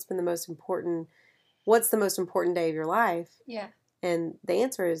what's been the most important, what's the most important day of your life? Yeah. And the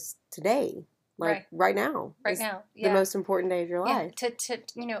answer is today, like right now. Right now, the most important day of your life. To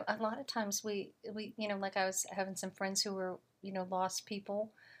a lot of times we like I was having some friends who were lost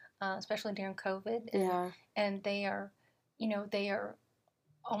people, especially during COVID, and they are, they are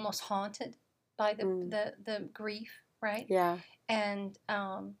almost haunted by the grief, right? Yeah. And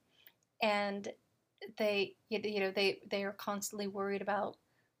they they are constantly worried about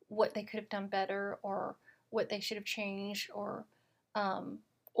what they could have done better, or what they should have changed, or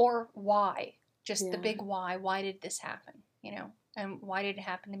why, just the big why. Why did this happen? And why did it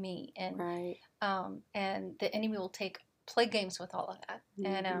happen to me? And and the enemy will play games with all of that.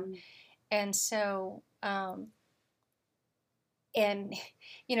 And so and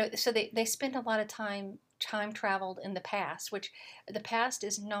so they spend a lot of time traveled in the past, which the past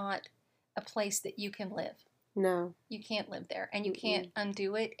is not a place that you can live. No, you can't live there, and you can't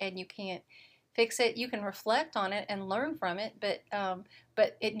undo it, and you can't fix it. You can reflect on it and learn from it, but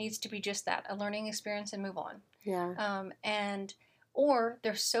it needs to be just that, a learning experience, and move on. Or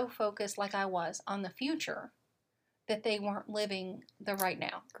they're so focused, like I was, on the future, that they weren't living the right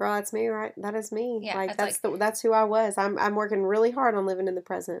now. Girl, that's me, right? That is me. Yeah, that's who I was. I'm working really hard on living in the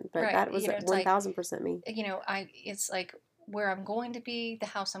present, but that was 1000% me. It's like where I'm going to be, the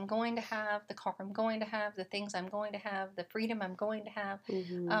house I'm going to have, the car I'm going to have, the things I'm going to have, the freedom I'm going to have,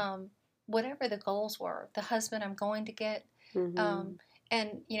 whatever the goals were, the husband I'm going to get. And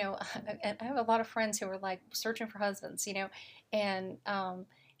I have a lot of friends who are like searching for husbands, and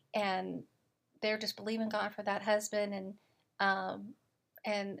they're just believing God for that husband,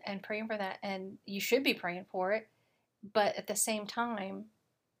 and praying for that, and you should be praying for it, but at the same time,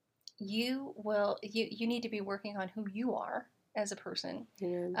 you need to be working on who you are as a person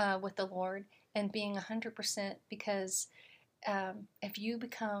with the Lord, and being 100%, because if you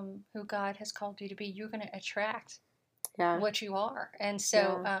become who God has called you to be, you're going to attract what you are. And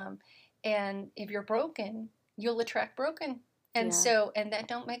so and if you're broken, you'll attract broken. And so, and that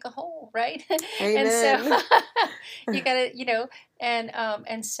don't make a hole, right? Amen. And so you gotta,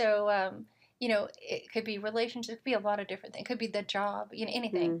 and so, it could be relationships, it could be a lot of different things. It could be the job,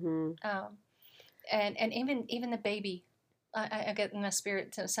 anything. And even the baby, I get in my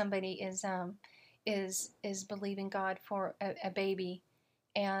spirit. So somebody is believing God for a baby,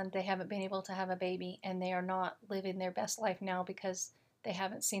 and they haven't been able to have a baby, and they are not living their best life now because they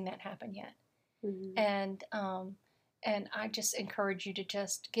haven't seen that happen yet. And I just encourage you to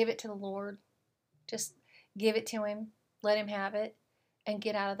just give it to the Lord. Just give it to Him. Let Him have it, and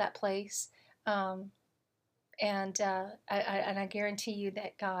get out of that place. And I guarantee you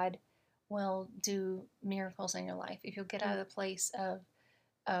that God will do miracles in your life if you'll get out of the place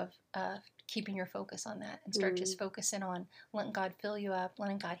of keeping your focus on that, and start just focusing on letting God fill you up,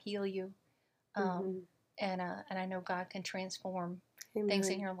 letting God heal you. And I know God can transform things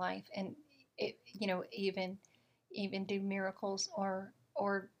in your life, and it, even do miracles, or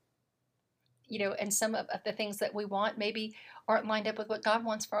and some of the things that we want maybe aren't lined up with what God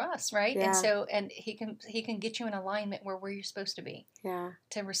wants for us, right? And so, and He can get you in alignment where you're supposed to be,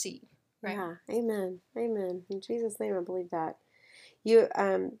 to receive, right? Yeah, amen, in Jesus' name, I believe that.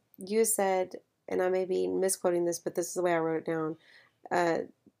 You said, and I may be misquoting this, but this is the way I wrote it down,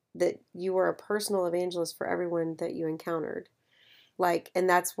 that you were a personal evangelist for everyone that you encountered. And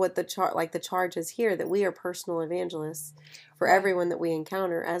that's what the charge is here, that we are personal evangelists for everyone that we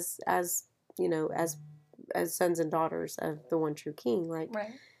encounter as sons and daughters of the one true King.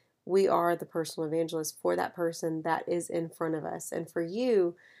 We are the personal evangelists for that person that is in front of us. And for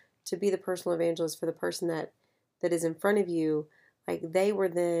you to be the personal evangelist for the person that is in front of you, they were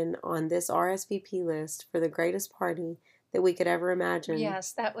then on this RSVP list for the greatest party that we could ever imagine.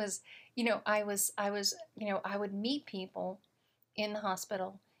 Yes, that was, I would meet people in the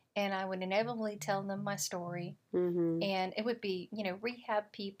hospital, and I would inevitably tell them my story. And it would be,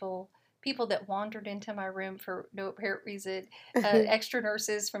 rehab people that wandered into my room for no apparent reason, extra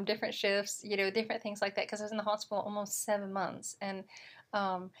nurses from different shifts, different things like that, because I was in the hospital almost 7 months. And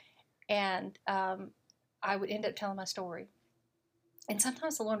I would end up telling my story. And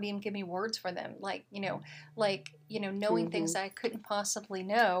sometimes the Lord would even give me words for them, knowing things I couldn't possibly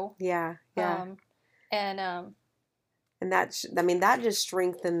know. And that just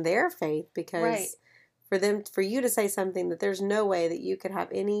strengthened their faith, because for you to say something that there's no way that you could have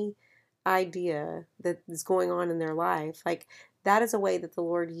any idea that is going on in their life, that is a way that the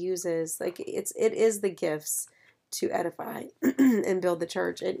Lord uses. It is the gifts to edify and build the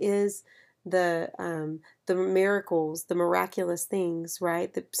church. It is the miracles, the miraculous things,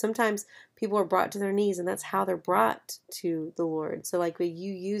 right? That sometimes people are brought to their knees, and that's how they're brought to the Lord. So, like, with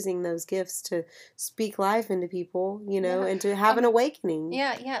you using those gifts to speak life into people, Yeah. and to have an awakening.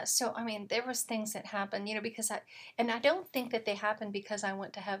 Yeah. So, I mean, there was things that happened, because I don't think that they happened because I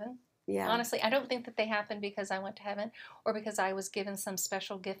went to heaven. Yeah. Honestly, I don't think that they happened because I went to heaven or because I was given some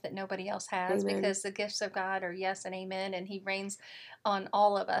special gift that nobody else has. Amen. Because the gifts of God are yes and amen, and He reigns on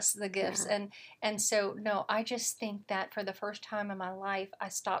all of us, the gifts. Yeah. And so, no, I just think that for the first time in my life, I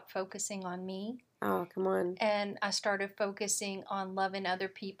stopped focusing on me. Oh, come on. And I started focusing on loving other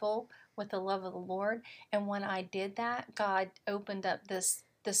people with the love of the Lord. And when I did that, God opened up this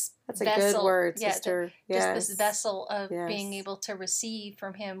That's vessel. a good word, sister. This vessel of Yes. being able to receive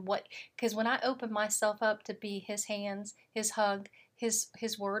from Him because when I opened myself up to be His hands, His hug, His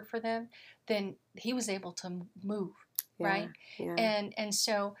word for them, then He was able to move, Yeah. right? Yeah. And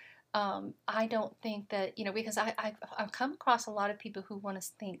so I don't think that, because I've come across a lot of people who want to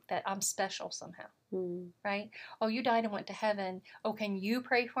think that I'm special somehow, right? Oh, you died and went to heaven. Oh, can you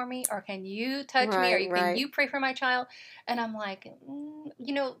pray for me? Or can you touch me? Or can you pray for my child? And I'm like,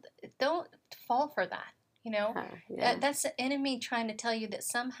 don't fall for that. That's the enemy trying to tell you that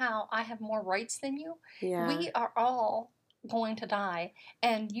somehow I have more rights than you. Yeah. We are all going to die,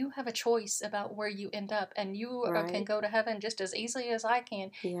 and you have a choice about where you end up, and you can go to heaven just as easily as I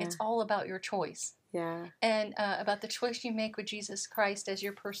can. Yeah. It's all about your choice. Yeah. And about the choice you make with Jesus Christ as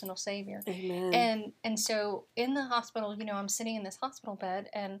your personal Savior. Amen. And so in the hospital, I'm sitting in this hospital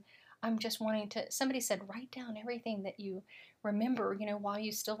bed, and I'm just wanting to, somebody said, write down everything that you remember, while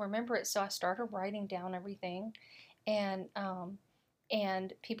you still remember it. So I started writing down everything, and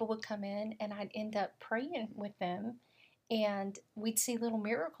people would come in, and I'd end up praying with them, and we'd see little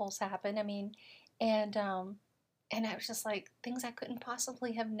miracles happen. I mean, and I was just like, things I couldn't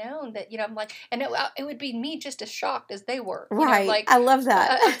possibly have known that, I'm like, and it would be me just as shocked as they were. Right. I love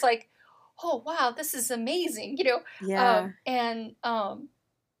that. I was like, oh, wow, this is amazing, Yeah. And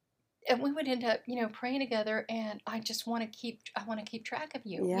we would end up, praying together, and I want to keep track of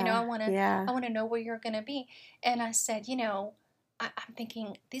you. Yeah. I want to know where you're going to be. And I said, I'm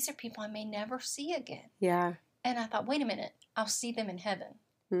thinking, these are people I may never see again. Yeah. And I thought, wait a minute, I'll see them in heaven.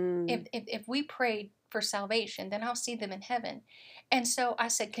 If we prayed for salvation, then I'll see them in heaven. And so I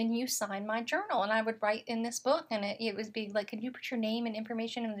said, can you sign my journal? And I would write in this book, and it would be like, can you put your name and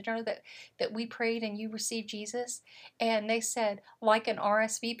information in the journal that we prayed and you received Jesus? And they said, like an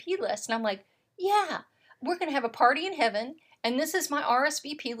RSVP list. And I'm like, yeah, we're going to have a party in heaven, and this is my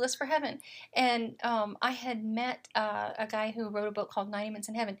RSVP list for heaven. And I had met a guy who wrote a book called 90 Minutes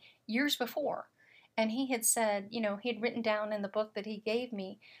in Heaven years before. And he had said, he had written down in the book that he gave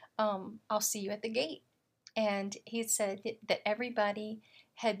me, I'll see you at the gate. And he had said that everybody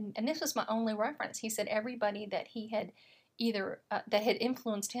had, and this was my only reference, he said everybody that he had either, that had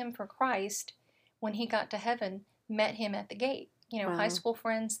influenced him for Christ when he got to heaven met him at the gate. Wow. High school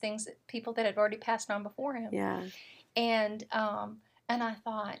friends, people that had already passed on before him. Yeah. And I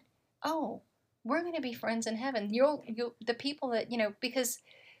thought, oh, we're going to be friends in heaven. The people that, because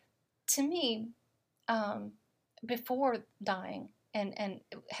to me, before dying, and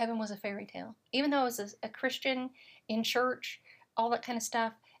heaven was a fairy tale. Even though I was a Christian in church, all that kind of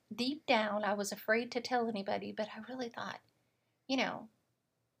stuff, deep down I was afraid to tell anybody, but I really thought,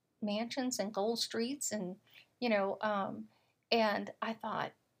 mansions and gold streets, and, and I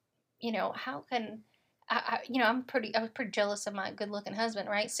thought, how can... I was pretty jealous of my good-looking husband,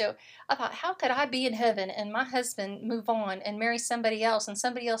 right? So I thought, how could I be in heaven and my husband move on and marry somebody else, and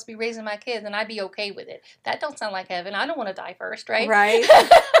somebody else be raising my kids, and I'd be okay with it? That don't sound like heaven. I don't want to die first, right? Right.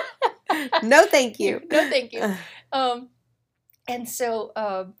 No, thank you. No, thank you. And so,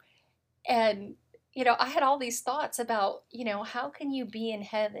 I had all these thoughts about, how can you be in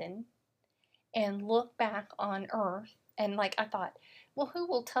heaven and look back on earth? And like, I thought, well, who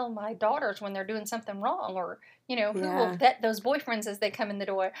will tell my daughters when they're doing something wrong? Or, who will vet those boyfriends as they come in the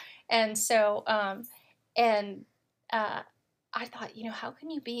door? And so, I thought, how can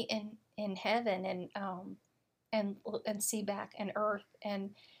you be in heaven and see back in earth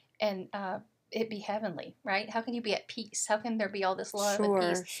and it be heavenly, right? How can you be at peace? How can there be all this love and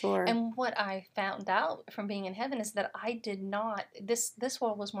peace? Sure. And what I found out from being in heaven is that I did not, this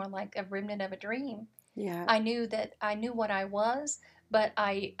world was more like a remnant of a dream. Yeah. I knew what I was, but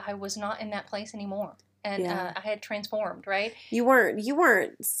I was not in that place anymore. and Yeah. I had transformed, right? You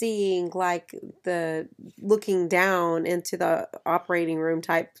weren't seeing like the looking down into the operating room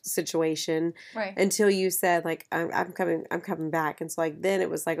type situation Right. until you said like I'm coming back. And so like then it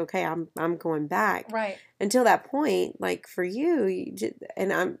was like, okay, I'm going back. Right. Until that point, like for you just,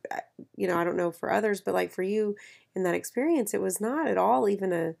 and I don't know for others, but like for you in that experience, it was not at all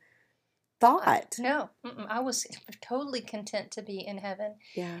even a thought. No, I was totally content to be in heaven.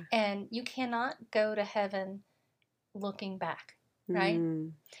 Yeah. And you cannot go to heaven looking back, right?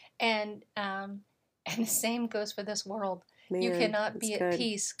 Mm, And and the same goes for this world. You man, cannot that's be at good.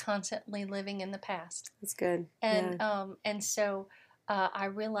 peace constantly living in the past. That's good. And Yeah. and so I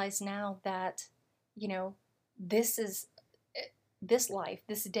realize now that, you know, this is this life,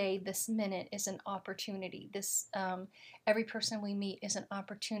 this day, this minute is an opportunity. This every person we meet is an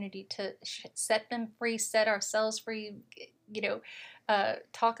opportunity to set them free, set ourselves free. You know,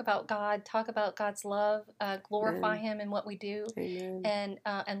 talk about God, talk about God's love, glorify Amen. Him in what we do, Amen.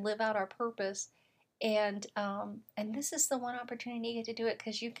 and live out our purpose. And this is the one opportunity you get to do it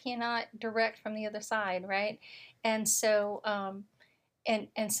because you cannot direct from the other side, right? And so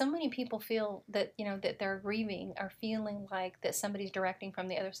and so many people feel that, you know, that they're grieving or feeling like that somebody's directing from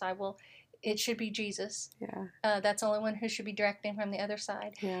the other side. Well, it should be Jesus. Yeah. That's the only one who should be directing from the other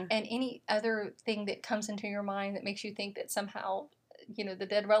side. Yeah. And any other thing that comes into your mind that makes you think that somehow, you know, the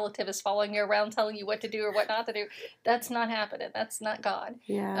dead relative is following you around telling you what to do or what not to do, that's not happening. That's not God.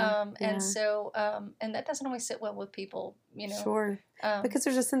 Yeah. And so and that doesn't always sit well with people, you know. Sure. Because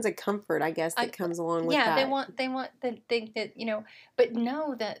there's a sense of comfort, I guess, that comes along with Yeah, that. they want to think that, you know, but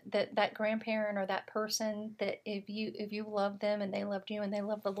know that grandparent or that person, that if you love them and they loved you and they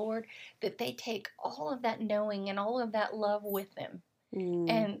love the Lord, that they take all of that knowing and all of that love with them.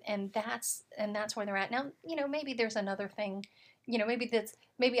 Mm, And that's where they're at. Now, you know, maybe there's another thing, you know,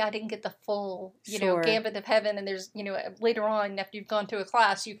 maybe I didn't get the full, you know, sure. gambit of heaven, and there's, you know, later on after you've gone through a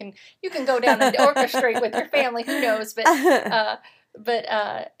class, you can go down and orchestrate with your family, who knows, but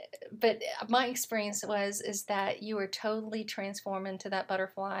my experience is that you were totally transformed into that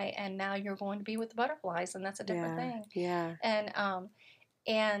butterfly, and now you're going to be with the butterflies, and that's a different thing. Yeah.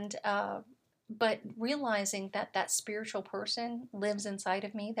 And but realizing that that spiritual person lives inside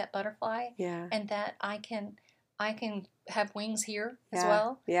of me, that butterfly, Yeah. and that I can have wings here as Yeah.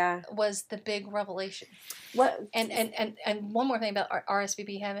 well, Yeah. was the big revelation. What? And one more thing about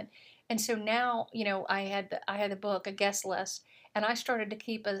RSVP heaven. And so now, you know, I had the book, a guest list, and I started to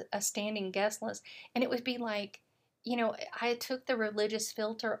keep a standing guest list, and it would be like, you know, I took the religious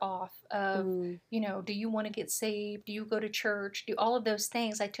filter off of, you know, do you want to get saved? Do you go to church? Do all of those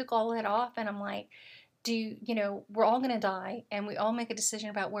things? I took all that off, and I'm like, you know, we're all going to die, and we all make a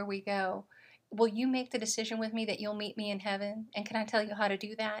decision about where we go. Will you make the decision with me that you'll meet me in heaven? And can I tell you how to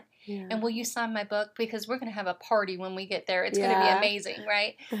do that? Yeah. And will you sign my book? Because we're going to have a party when we get there. It's going to be amazing,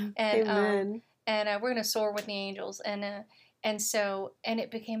 right? And Amen. We're going to soar with the angels. And so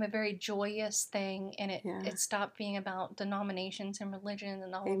it became a very joyous thing, and it stopped being about denominations and religion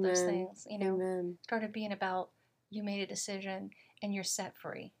and all of those things. You know, Amen. started being about, you made a decision and you're set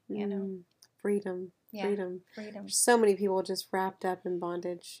free. You know, freedom. Yeah, freedom. Freedom. So many people just wrapped up in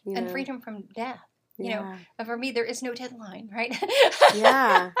bondage. You and know. freedom from death. You Yeah. know, and for me, there is no deadline, right?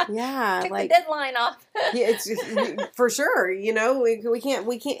 Yeah. Took Like the deadline off. yeah, it's for sure. You know, we can't,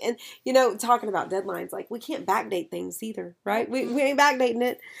 and you know, talking about deadlines, like we can't backdate things either, right? We ain't backdating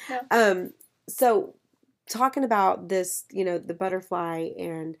it. No. So talking about this, you know, the butterfly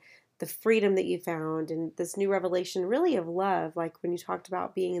and the freedom that you found and this new revelation, really of love, like when you talked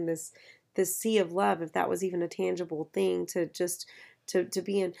about being in this sea of love, if that was even a tangible thing to just to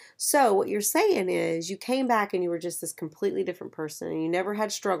be in. So what you're saying is you came back and you were just this completely different person, and you never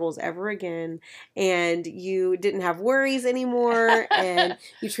had struggles ever again, and you didn't have worries anymore, and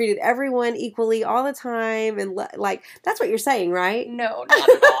you treated everyone equally all the time, and like that's what you're saying, right? No, not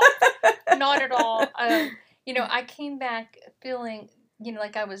at all. Not at all. You know, I came back feeling, you know,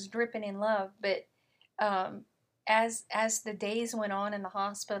 like I was dripping in love, but as the days went on in the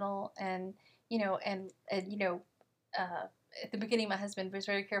hospital, and you know, at the beginning, my husband was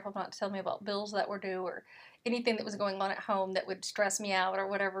very careful not to tell me about bills that were due or anything that was going on at home that would stress me out or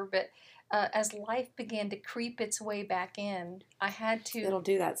whatever. But as life began to creep its way back in, I had to. It'll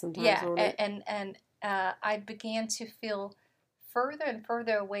do that sometimes. Yeah, won't it? and I began to feel further and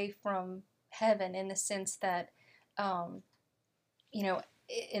further away from heaven, in the sense that, you know,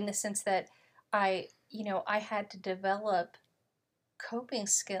 in the sense that I had to develop coping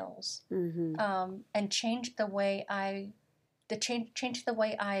skills, and change the way I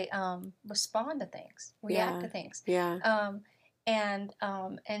respond to things, react to things. Yeah. and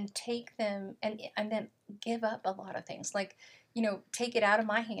take them and then give up a lot of things, like, you know, take it out of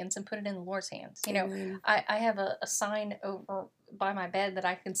my hands and put it in the Lord's hands. You know, Amen. I have a sign over by my bed that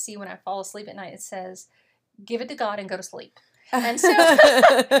I can see when I fall asleep at night. It says, "Give it to God and go to sleep." And so,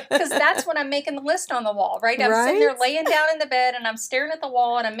 because that's when I'm making the list on the wall, right? I'm sitting there Right? laying down in the bed and I'm staring at the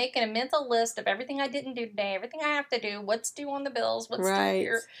wall and I'm making a mental list of everything I didn't do today, everything I have to do, what's due on the bills, what's due Right.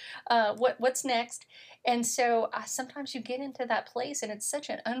 here, what's next. And so sometimes you get into that place and it's such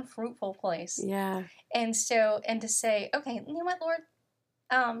an unfruitful place. Yeah. And so, and to say, okay, you know what,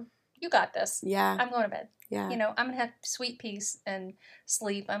 Lord, you got this. Yeah. I'm going to bed. Yeah. You know, I'm gonna have sweet peace and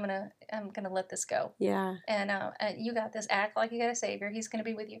sleep. I'm gonna let this go. Yeah. And you got this. Act like you got a savior. He's gonna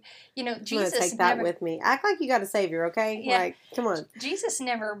be with you. You know, I'm Jesus gonna take that never. with me. Act like you got a savior, okay? Yeah. Like, come on. Jesus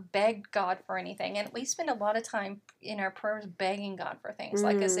never begged God for anything, and we spend a lot of time in our prayers begging God for things,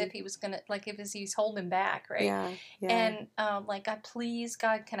 like as if He was gonna, like if He's holding back, right? Yeah. Yeah. And like, God, please,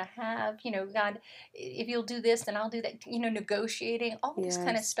 God, can I have, you know, God, if you'll do this, then I'll do that. You know, negotiating, all this kind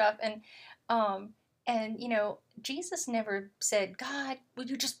of Yes. stuff, and you know, Jesus never said, "God, would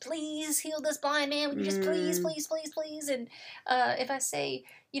you just please heal this blind man? Would you just please, please, please, please?" And if I say,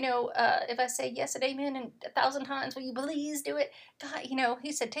 you know, if I say yes and amen and 1,000 times, will you please do it? God, you know,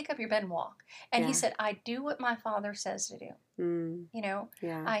 He said, "Take up your bed and walk." And He Yeah. said, "I do what my Father says to do." You know,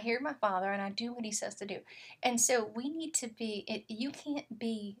 Yeah. I hear my Father and I do what He says to do. And so we need to be. You can't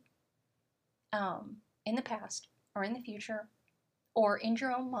be in the past or in the future or in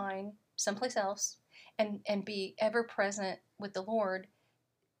your own mind someplace else and be ever present with the Lord,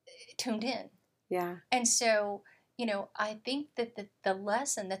 tuned in. Yeah. And so, you know, I think that the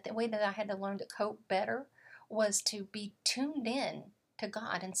lesson, that the way that I had to learn to cope better was to be tuned in to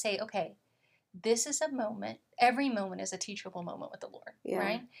God and say, okay, this is a moment. Every moment is a teachable moment with the Lord, Yeah.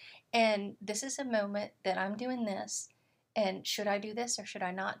 right? And this is a moment that I'm doing this. And should I do this or should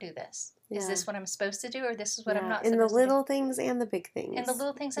I not do this? Yeah. Is this what I'm supposed to do or this is what I'm Yeah. not In the supposed to do? little things and the big things. And the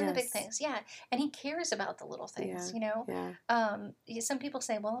little things and the big Yes. things, yeah. And He cares about the little things, Yeah. you know. Yeah. Some people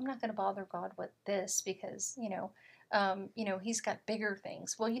say, "Well, I'm not going to bother God with this because, you know, He's got bigger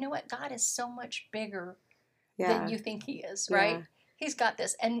things." Well, you know what? God is so much bigger Yeah. than you think He is, right? Yeah. He's got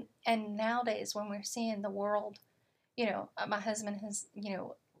this. And nowadays, when we're seeing the world, you know, my husband has, you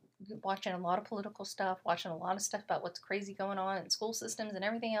know, watching a lot of political stuff, watching a lot of stuff about what's crazy going on in school systems and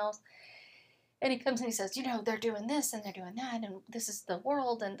everything else. And he comes and he says, you know, they're doing this and they're doing that, and this is the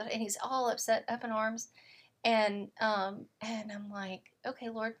world, and he's all upset, up in arms, and I'm like, okay,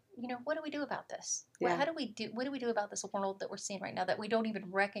 Lord, you know, what do we do about this? Yeah. What do we do about this world that we're seeing right now that we don't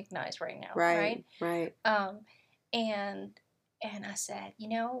even recognize right now, Right. Right. And I said, you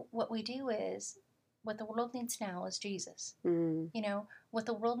know, what we do is, what the world needs now is Jesus. Mm. You know, what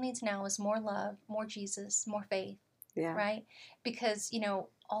the world needs now is more love, more Jesus, more faith. Yeah. Right? Because, you know,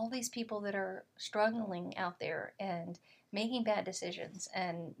 all these people that are struggling out there and making bad decisions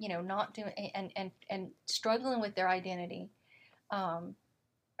and, you know, not doing and struggling with their identity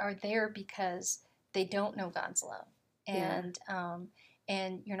are there because they don't know God's love. And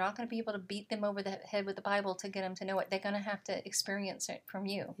and you're not going to be able to beat them over the head with the Bible to get them to know it. They're going to have to experience it from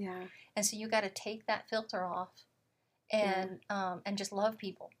you. Yeah. And so you got to take that filter off and just love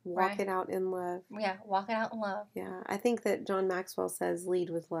people. Walk it out in love. Yeah, walk it out in love. Yeah, I think that John Maxwell says lead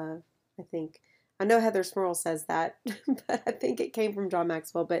with love. I know Heather Smurl says that, but I think it came from John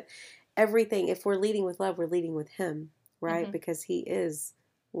Maxwell. But everything, if we're leading with love, we're leading with Him, right? Mm-hmm. Because He is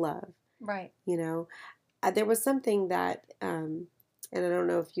love. Right. You know, there was something that, and I don't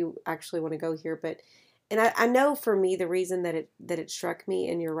know if you actually want to go here, but. And I know for me, the reason that it struck me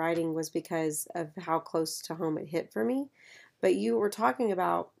in your writing was because of how close to home it hit for me. But you were talking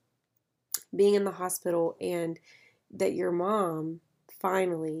about being in the hospital and that your mom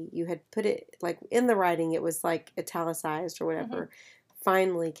finally, you had put it like in the writing, it was like italicized or whatever,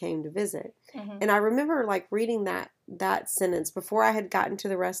 finally came to visit. And I remember like reading that sentence before I had gotten to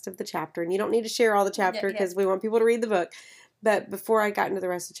the rest of the chapter. And you don't need to share all the chapter because we want people to read the book. But before I got into the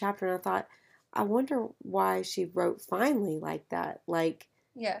rest of the chapter, and I thought, I wonder why she wrote finally like that. Like,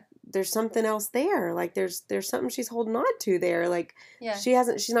 there's something else there. Like, there's something she's holding on to there. Like,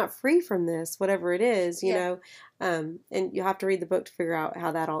 she's not free from this, whatever it is, you know. And you have to read the book to figure out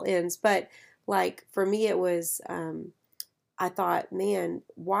how that all ends. But, like, for me, it was, I thought, man,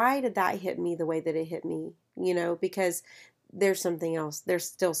 why did that hit me the way that it hit me? You know, because there's something else. There's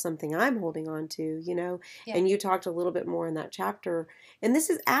still something I'm holding on to, you know. And you talked a little bit more in that chapter. And this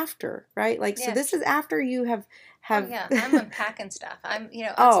is after, right? Like, so this is after you have. Oh, yeah, I'm unpacking stuff. I'm, you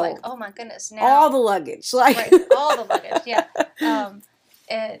know, it's like, oh my goodness, now all the luggage, like right, all the luggage,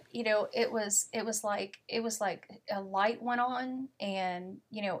 and it was like a light went on, and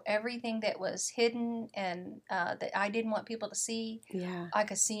everything that was hidden and that I didn't want people to see, Yeah. I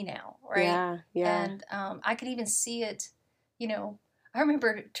could see now, right? Yeah. Yeah. And I could even see it. I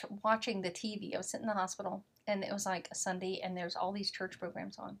remember watching the TV. I was sitting in the hospital, and it was like a Sunday, and there's all these church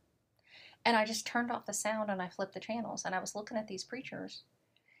programs on, and I just turned off the sound and I flipped the channels, and I was looking at these preachers.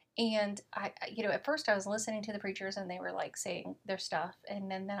 And at first I was listening to the preachers, and they were like saying their stuff, and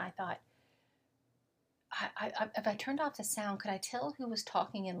then I thought, if I turned off the sound, could I tell who was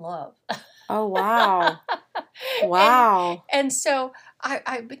talking in love? Oh, wow. Wow. And so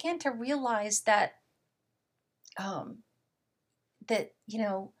I began to realize that, that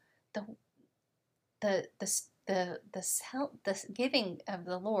the the giving of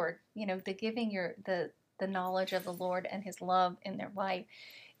the Lord, the giving the knowledge of the Lord and His love in their life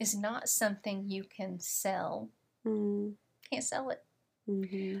is not something you can sell. Mm. Can't sell it.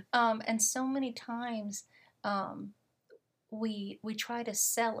 Mm-hmm. And so many times, we try to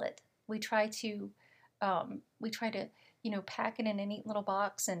sell it. We try to pack it in a neat little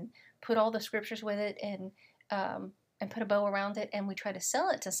box and put all the scriptures with it, and put a bow around it, and we try to sell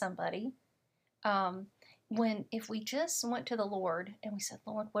it to somebody. When if we just went to the Lord and we said,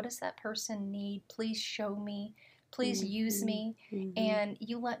 Lord, what does that person need? Please show me. Please use me. Mm-hmm. And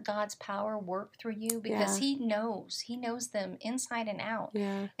you let God's power work through you, because He knows them inside and out.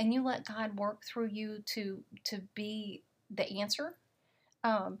 Yeah. And you let God work through you to be the answer.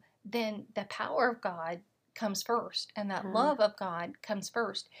 Then the power of God comes first, and that love of God comes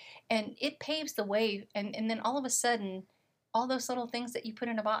first, and it paves the way. And then all of a sudden, all those little things that you put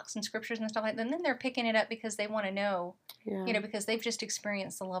in a box and scriptures and stuff like that, and then they're picking it up because they want to know, because they've just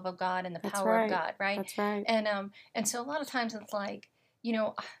experienced the love of God and the power of God, right? That's right. And so a lot of times it's like,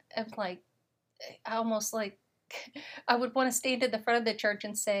 I'm like, I almost like, I would want to stand at the front of the church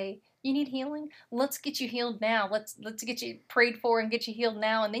and say, you need healing? Let's get you healed now. Let's get you prayed for and get you healed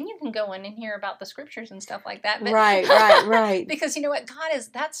now, and then you can go in and hear about the scriptures and stuff like that. But, right. Because you know what,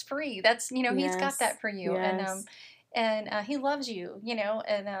 that's free. That's He's got that for you, Yes. and He loves you.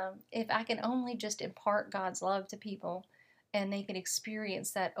 And if I can only just impart God's love to people, and they can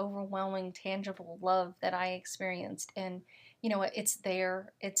experience that overwhelming, tangible love that I experienced, and you know what, it's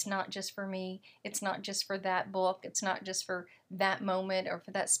there. It's not just for me. It's not just for that book. It's not just for that moment or for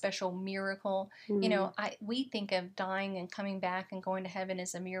that special miracle. We think of dying and coming back and going to heaven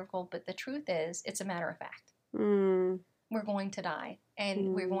as a miracle, but the truth is, it's a matter of fact. Mm. We're going to die,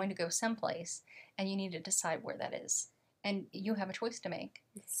 and we're going to go someplace, and you need to decide where that is, and you have a choice to make.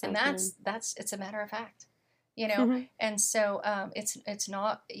 So and it's a matter of fact. And so it's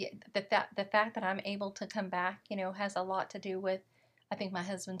not the fact that I'm able to come back, has a lot to do with, I think, my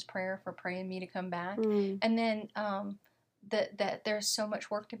husband's prayer for praying me to come back. And then that there's so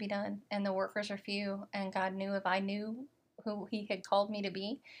much work to be done, and the workers are few, and God knew if I knew who He had called me to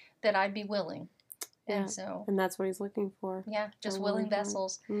be, that I'd be willing. Yeah. And that's what He's looking for. Yeah, just willing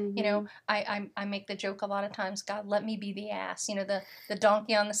vessels. I make the joke a lot of times, God, let me be the ass, the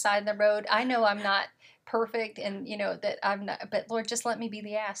donkey on the side of the road. I know I'm not perfect, and that I'm not, but Lord, just let me be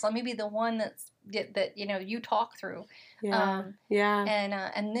the ass. Let me be the one that you talk through. And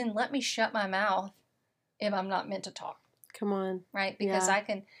then let me shut my mouth if I'm not meant to talk. Come on. Right? Because I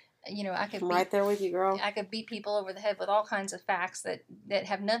can, I could I'm right there with you, girl. I could beat people over the head with all kinds of facts that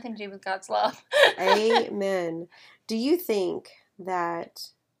have nothing to do with God's love. Amen. Do you think that,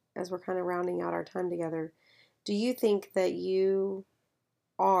 as we're kind of rounding out our time together, do you think that you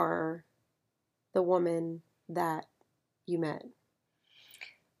are the woman that you met?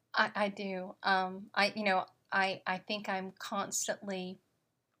 I do. I think I'm constantly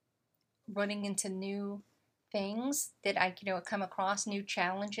running into new things that I come across, new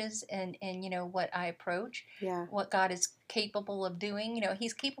challenges, and what I approach, what God is capable of doing.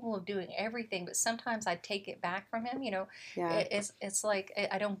 He's capable of doing everything, but sometimes I take it back from Him. It's like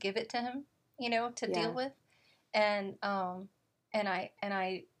I don't give it to Him, to deal with, and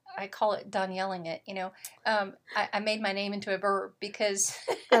I call it done yelling it. I made my name into a verb because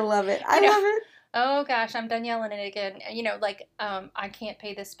I love it. I love it. Oh gosh, I'm done yelling it again. I can't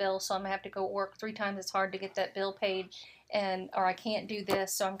pay this bill, so I'm gonna have to go work 3 times as hard to get that bill paid, or I can't do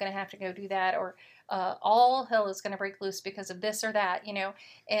this, so I'm gonna have to go do that, or all hell is gonna break loose because of this or that,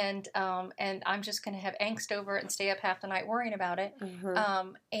 and I'm just gonna have angst over it and stay up half the night worrying about it,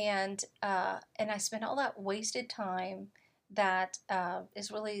 and I spend all that wasted time that is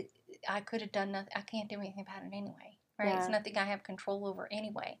really, I could have done nothing. I can't do anything about it anyway. Right? It's nothing I have control over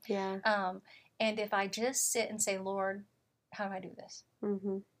anyway. And if I just sit and say, Lord, how do I do this?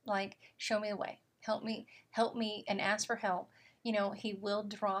 Like, show me the way. Help me, and ask for help. he will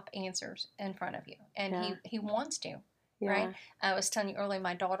drop answers in front of you, and Yeah. he wants to, Yeah. right? I was telling you earlier,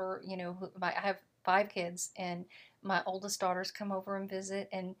 my daughter, I have 5 kids, and my oldest daughters come over and visit,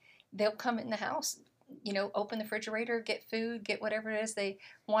 and they'll come in the house, open the refrigerator, get food, get whatever it is they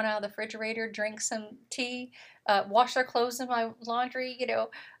want out of the refrigerator, drink some tea, wash their clothes in my laundry,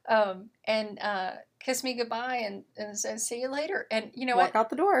 and kiss me goodbye and say, see you later. And you know Walk what? out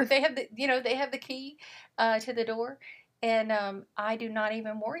the door. They have the key to the door. And I do not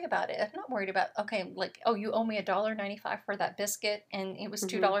even worry about it. I'm not worried about, okay, like, oh, you owe me $1.95 for that biscuit, and it was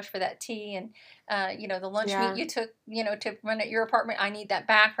 $2 for that tea, and the lunch meat you took, to run at your apartment, I need that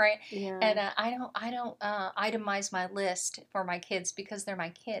back, right? Yeah. And I don't itemize my list for my kids because they're my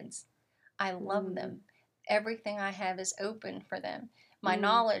kids. I love them. Everything I have is open for them. My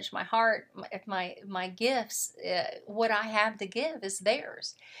knowledge, my heart, my gifts, what I have to give is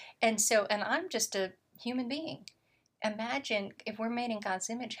theirs, and I'm just a human being. Imagine if we're made in God's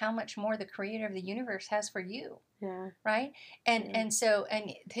image, how much more the creator of the universe has for you. Yeah. Right? And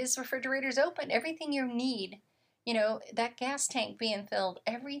his refrigerator's open. Everything you need, that gas tank being filled,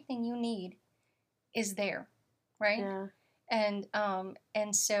 everything you need is there. Right? Yeah. And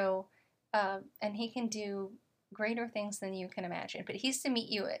he can do greater things than you can imagine. But he's to meet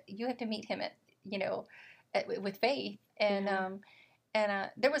you have to meet him with faith. And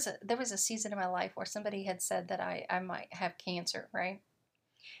there was a season in my life where somebody had said that I might have cancer, right?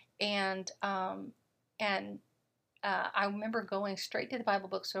 And I remember going straight to the Bible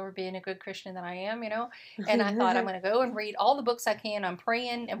bookstore, being a good Christian that I am, and I thought, I'm going to go and read all the books I can. I'm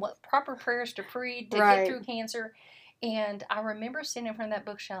praying and what proper prayers to pray to get through cancer. And I remember sitting in front of that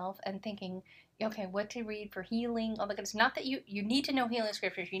bookshelf and thinking, okay, what to read for healing, all that good. It's not that you need to know healing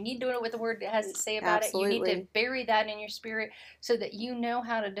scriptures. You need to know what the word has to say about it. You need to bury that in your spirit so that you know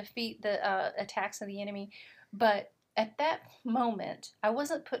how to defeat the attacks of the enemy. But at that moment, I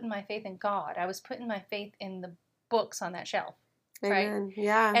wasn't putting my faith in God. I was putting my faith in the books on that shelf. Amen. Right?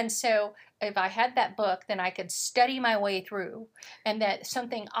 Yeah. And so if I had that book, then I could study my way through, and that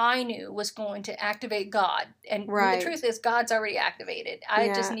something I knew was going to activate God. And the truth is, God's already activated. I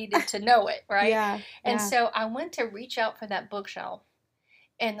just needed to know it, right? Yeah. And so I went to reach out for that bookshelf,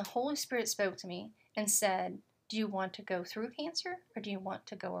 and the Holy Spirit spoke to me and said, do you want to go through cancer, or do you want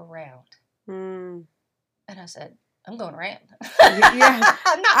to go around? And I said, I'm going around. Yeah.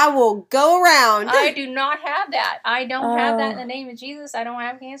 I will go around. I do not have that. I don't have that in the name of Jesus. I don't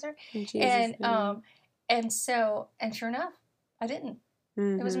have cancer. And sure enough, I didn't.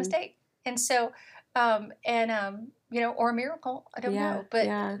 It was a mistake. And so or a miracle. I don't know.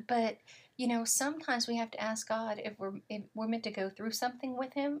 But sometimes we have to ask God if we're meant to go through something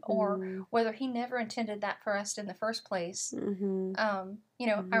with him, or whether he never intended that for us in the first place. I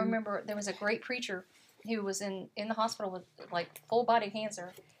remember there was a great preacher who was in the hospital with like full body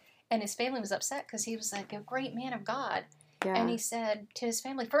cancer, and his family was upset because he was like a great man of God. Yeah. And he said to his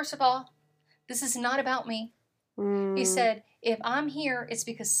family, first of all, this is not about me. He said, if I'm here, it's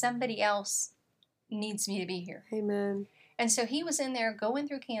because somebody else needs me to be here. Amen. And so he was in there going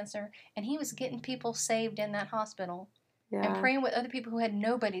through cancer, and he was getting people saved in that hospital, and praying with other people who had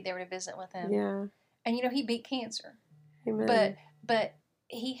nobody there to visit with him. Yeah. And he beat cancer. Amen. But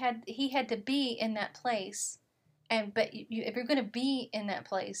he had to be in that place, but if you're going to be in that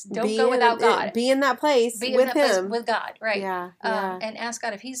place, don't go without God. Be in that place with him, place with God, right? Yeah. And ask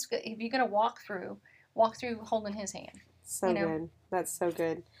God if you're going to walk through holding His hand. So good. That's so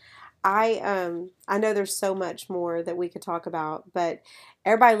good. I know there's so much more that we could talk about, but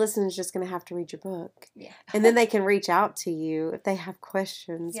everybody listening is just going to have to read your book. Yeah. And then they can reach out to you if they have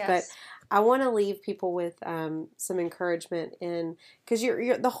questions. Yes. But I want to leave people with some encouragement because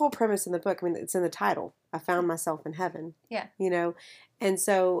you're the whole premise in the book, I mean, it's in the title. I found myself in heaven. Yeah. And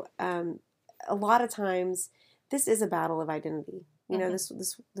so a lot of times this is a battle of identity.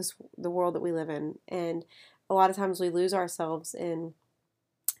 The world that we live in, and a lot of times we lose ourselves in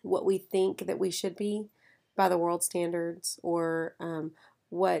what we think that we should be by the world standards, or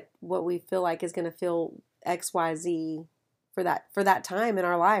what we feel like is going to feel XYZ for that time in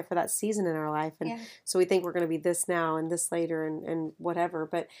our life, for that season in our life. And so we think we're going to be this now and this later and whatever.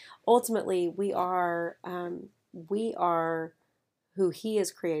 But ultimately we are who He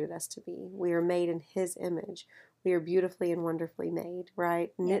has created us to be. We are made in His image. We are beautifully and wonderfully made,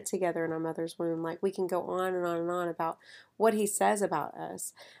 right? Yeah. Knit together in our mother's womb. Like, we can go on and on and on about what He says about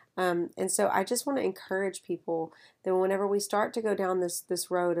us. And so I just want to encourage people that whenever we start to go down this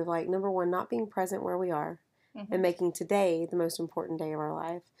road of, like, number one, not being present where we are, and making today the most important day of our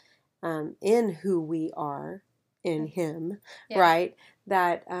life, in who we are in Him, right?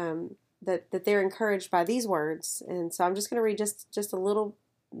 That that they're encouraged by these words. And so I'm just going to read just a little,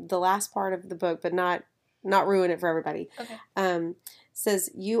 the last part of the book, but not ruin it for everybody. Okay.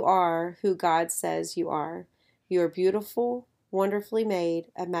 Says, you are who God says you are. You are beautiful, wonderfully made,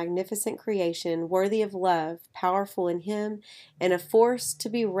 a magnificent creation, worthy of love, powerful in Him, and a force to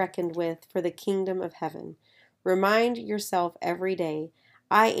be reckoned with for the kingdom of heaven. Remind yourself every day,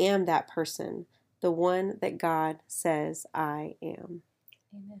 I am that person, the one that God says I am.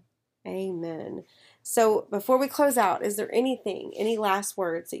 Amen. Amen. So before we close out, is there any last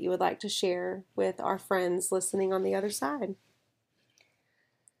words that you would like to share with our friends listening on the other side?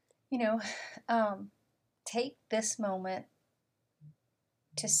 You know, take this moment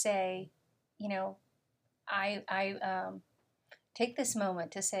to say, you know, I take this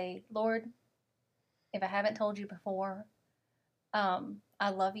moment to say, Lord, if I haven't told you before, I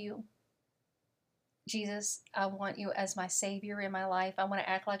love you. Jesus, I want you as my Savior in my life. I want to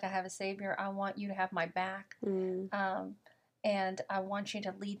act like I have a Savior. I want you to have my back. And I want you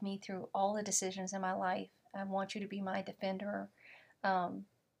to lead me through all the decisions in my life. I want you to be my defender.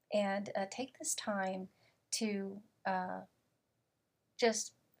 And take this time to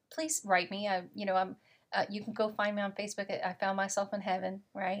just please write me. I'm. You can go find me on Facebook. I found myself in heaven,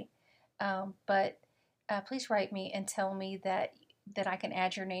 right? But please write me and tell me that I can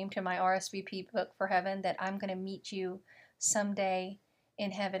add your name to my RSVP book for heaven. That I'm going to meet you someday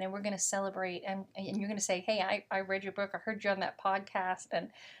in heaven, and we're going to celebrate. And you're going to say, "Hey, I read your book. I heard you on that podcast,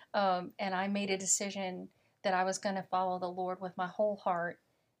 and I made a decision that I was going to follow the Lord with my whole heart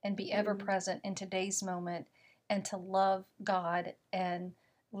and be ever present in today's moment, and to love God and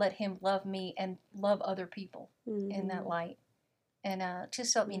let Him love me and love other people in that light." And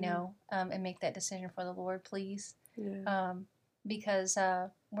just let me know and make that decision for the Lord, please. Yeah. Because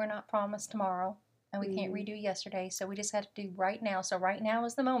we're not promised tomorrow, and we can't redo yesterday, so we just have to do right now. So right now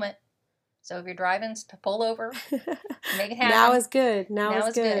is the moment. So if you're driving, to pull over, make it happen. Now is good. Now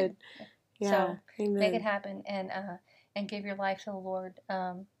is good. Yeah. So Amen. make it happen, and give your life to the Lord.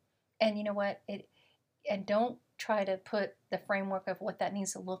 And you know what? And don't try to put the framework of what that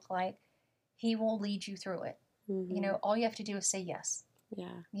needs to look like. He will lead you through it. You know, all you have to do is say yes.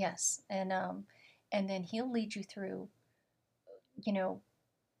 Yeah. Yes, and then He'll lead you through, you know,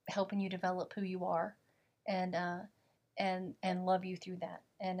 helping you develop who you are, and love you through that,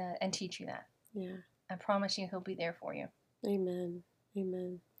 and teach you that. Yeah. I promise you, He'll be there for you. Amen.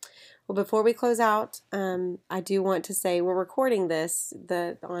 Amen. Well, before we close out, I do want to say we're recording this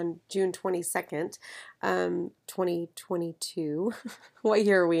on June 22nd, 2022. What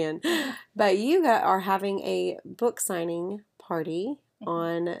year are we in? But you are having a book signing party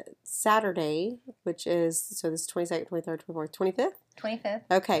on Saturday, which is, so this is 22nd, 23rd, 24th, 25th? 25th.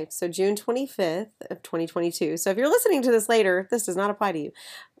 Okay, so June 25th of 2022. So if you're listening to this later, this does not apply to you.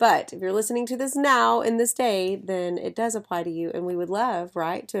 But if you're listening to this now in this day, then it does apply to you. And we would love,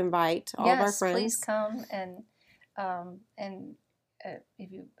 right, to invite all of our friends. Yes, please come. And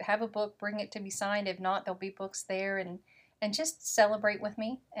if you have a book, bring it to be signed. If not, there'll be books there. And just celebrate with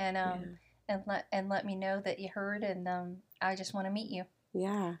me. And let me know that you heard. And I just want to meet you.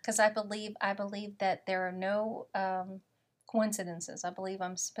 Yeah. Because I believe that there are no coincidences. I believe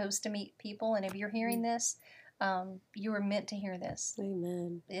I'm supposed to meet people, and if you're hearing this, you were meant to hear this.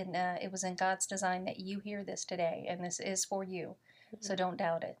 Amen. And it was in God's design that you hear this today, and this is for you. So don't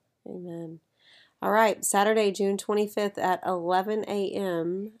doubt it. Amen. All right, Saturday, June 25th at 11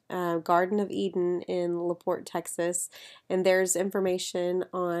 a.m., Garden of Eden in LaPorte, Texas. And there's information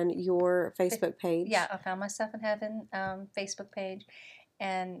on your Facebook page. Yeah, I Found Myself in Heaven Facebook page.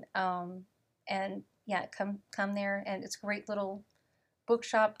 And yeah, come there, and it's a great little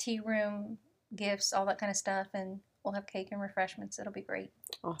bookshop, tea room, gifts, all that kind of stuff, and we'll have cake and refreshments. It'll be great.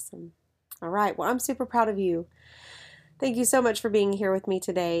 Awesome. All right. Well, I'm super proud of you. Thank you so much for being here with me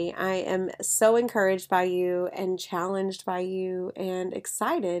today. I am so encouraged by you and challenged by you and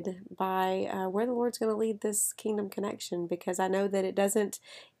excited by where the Lord's going to lead this Kingdom Connection, because I know that it doesn't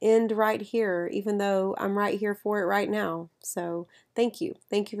end right here, even though I'm right here for it right now. So thank you.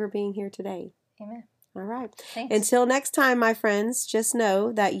 Thank you for being here today. Amen. All right. Thanks. Until next time, my friends, just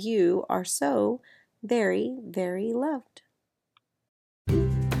know that you are so very, very loved.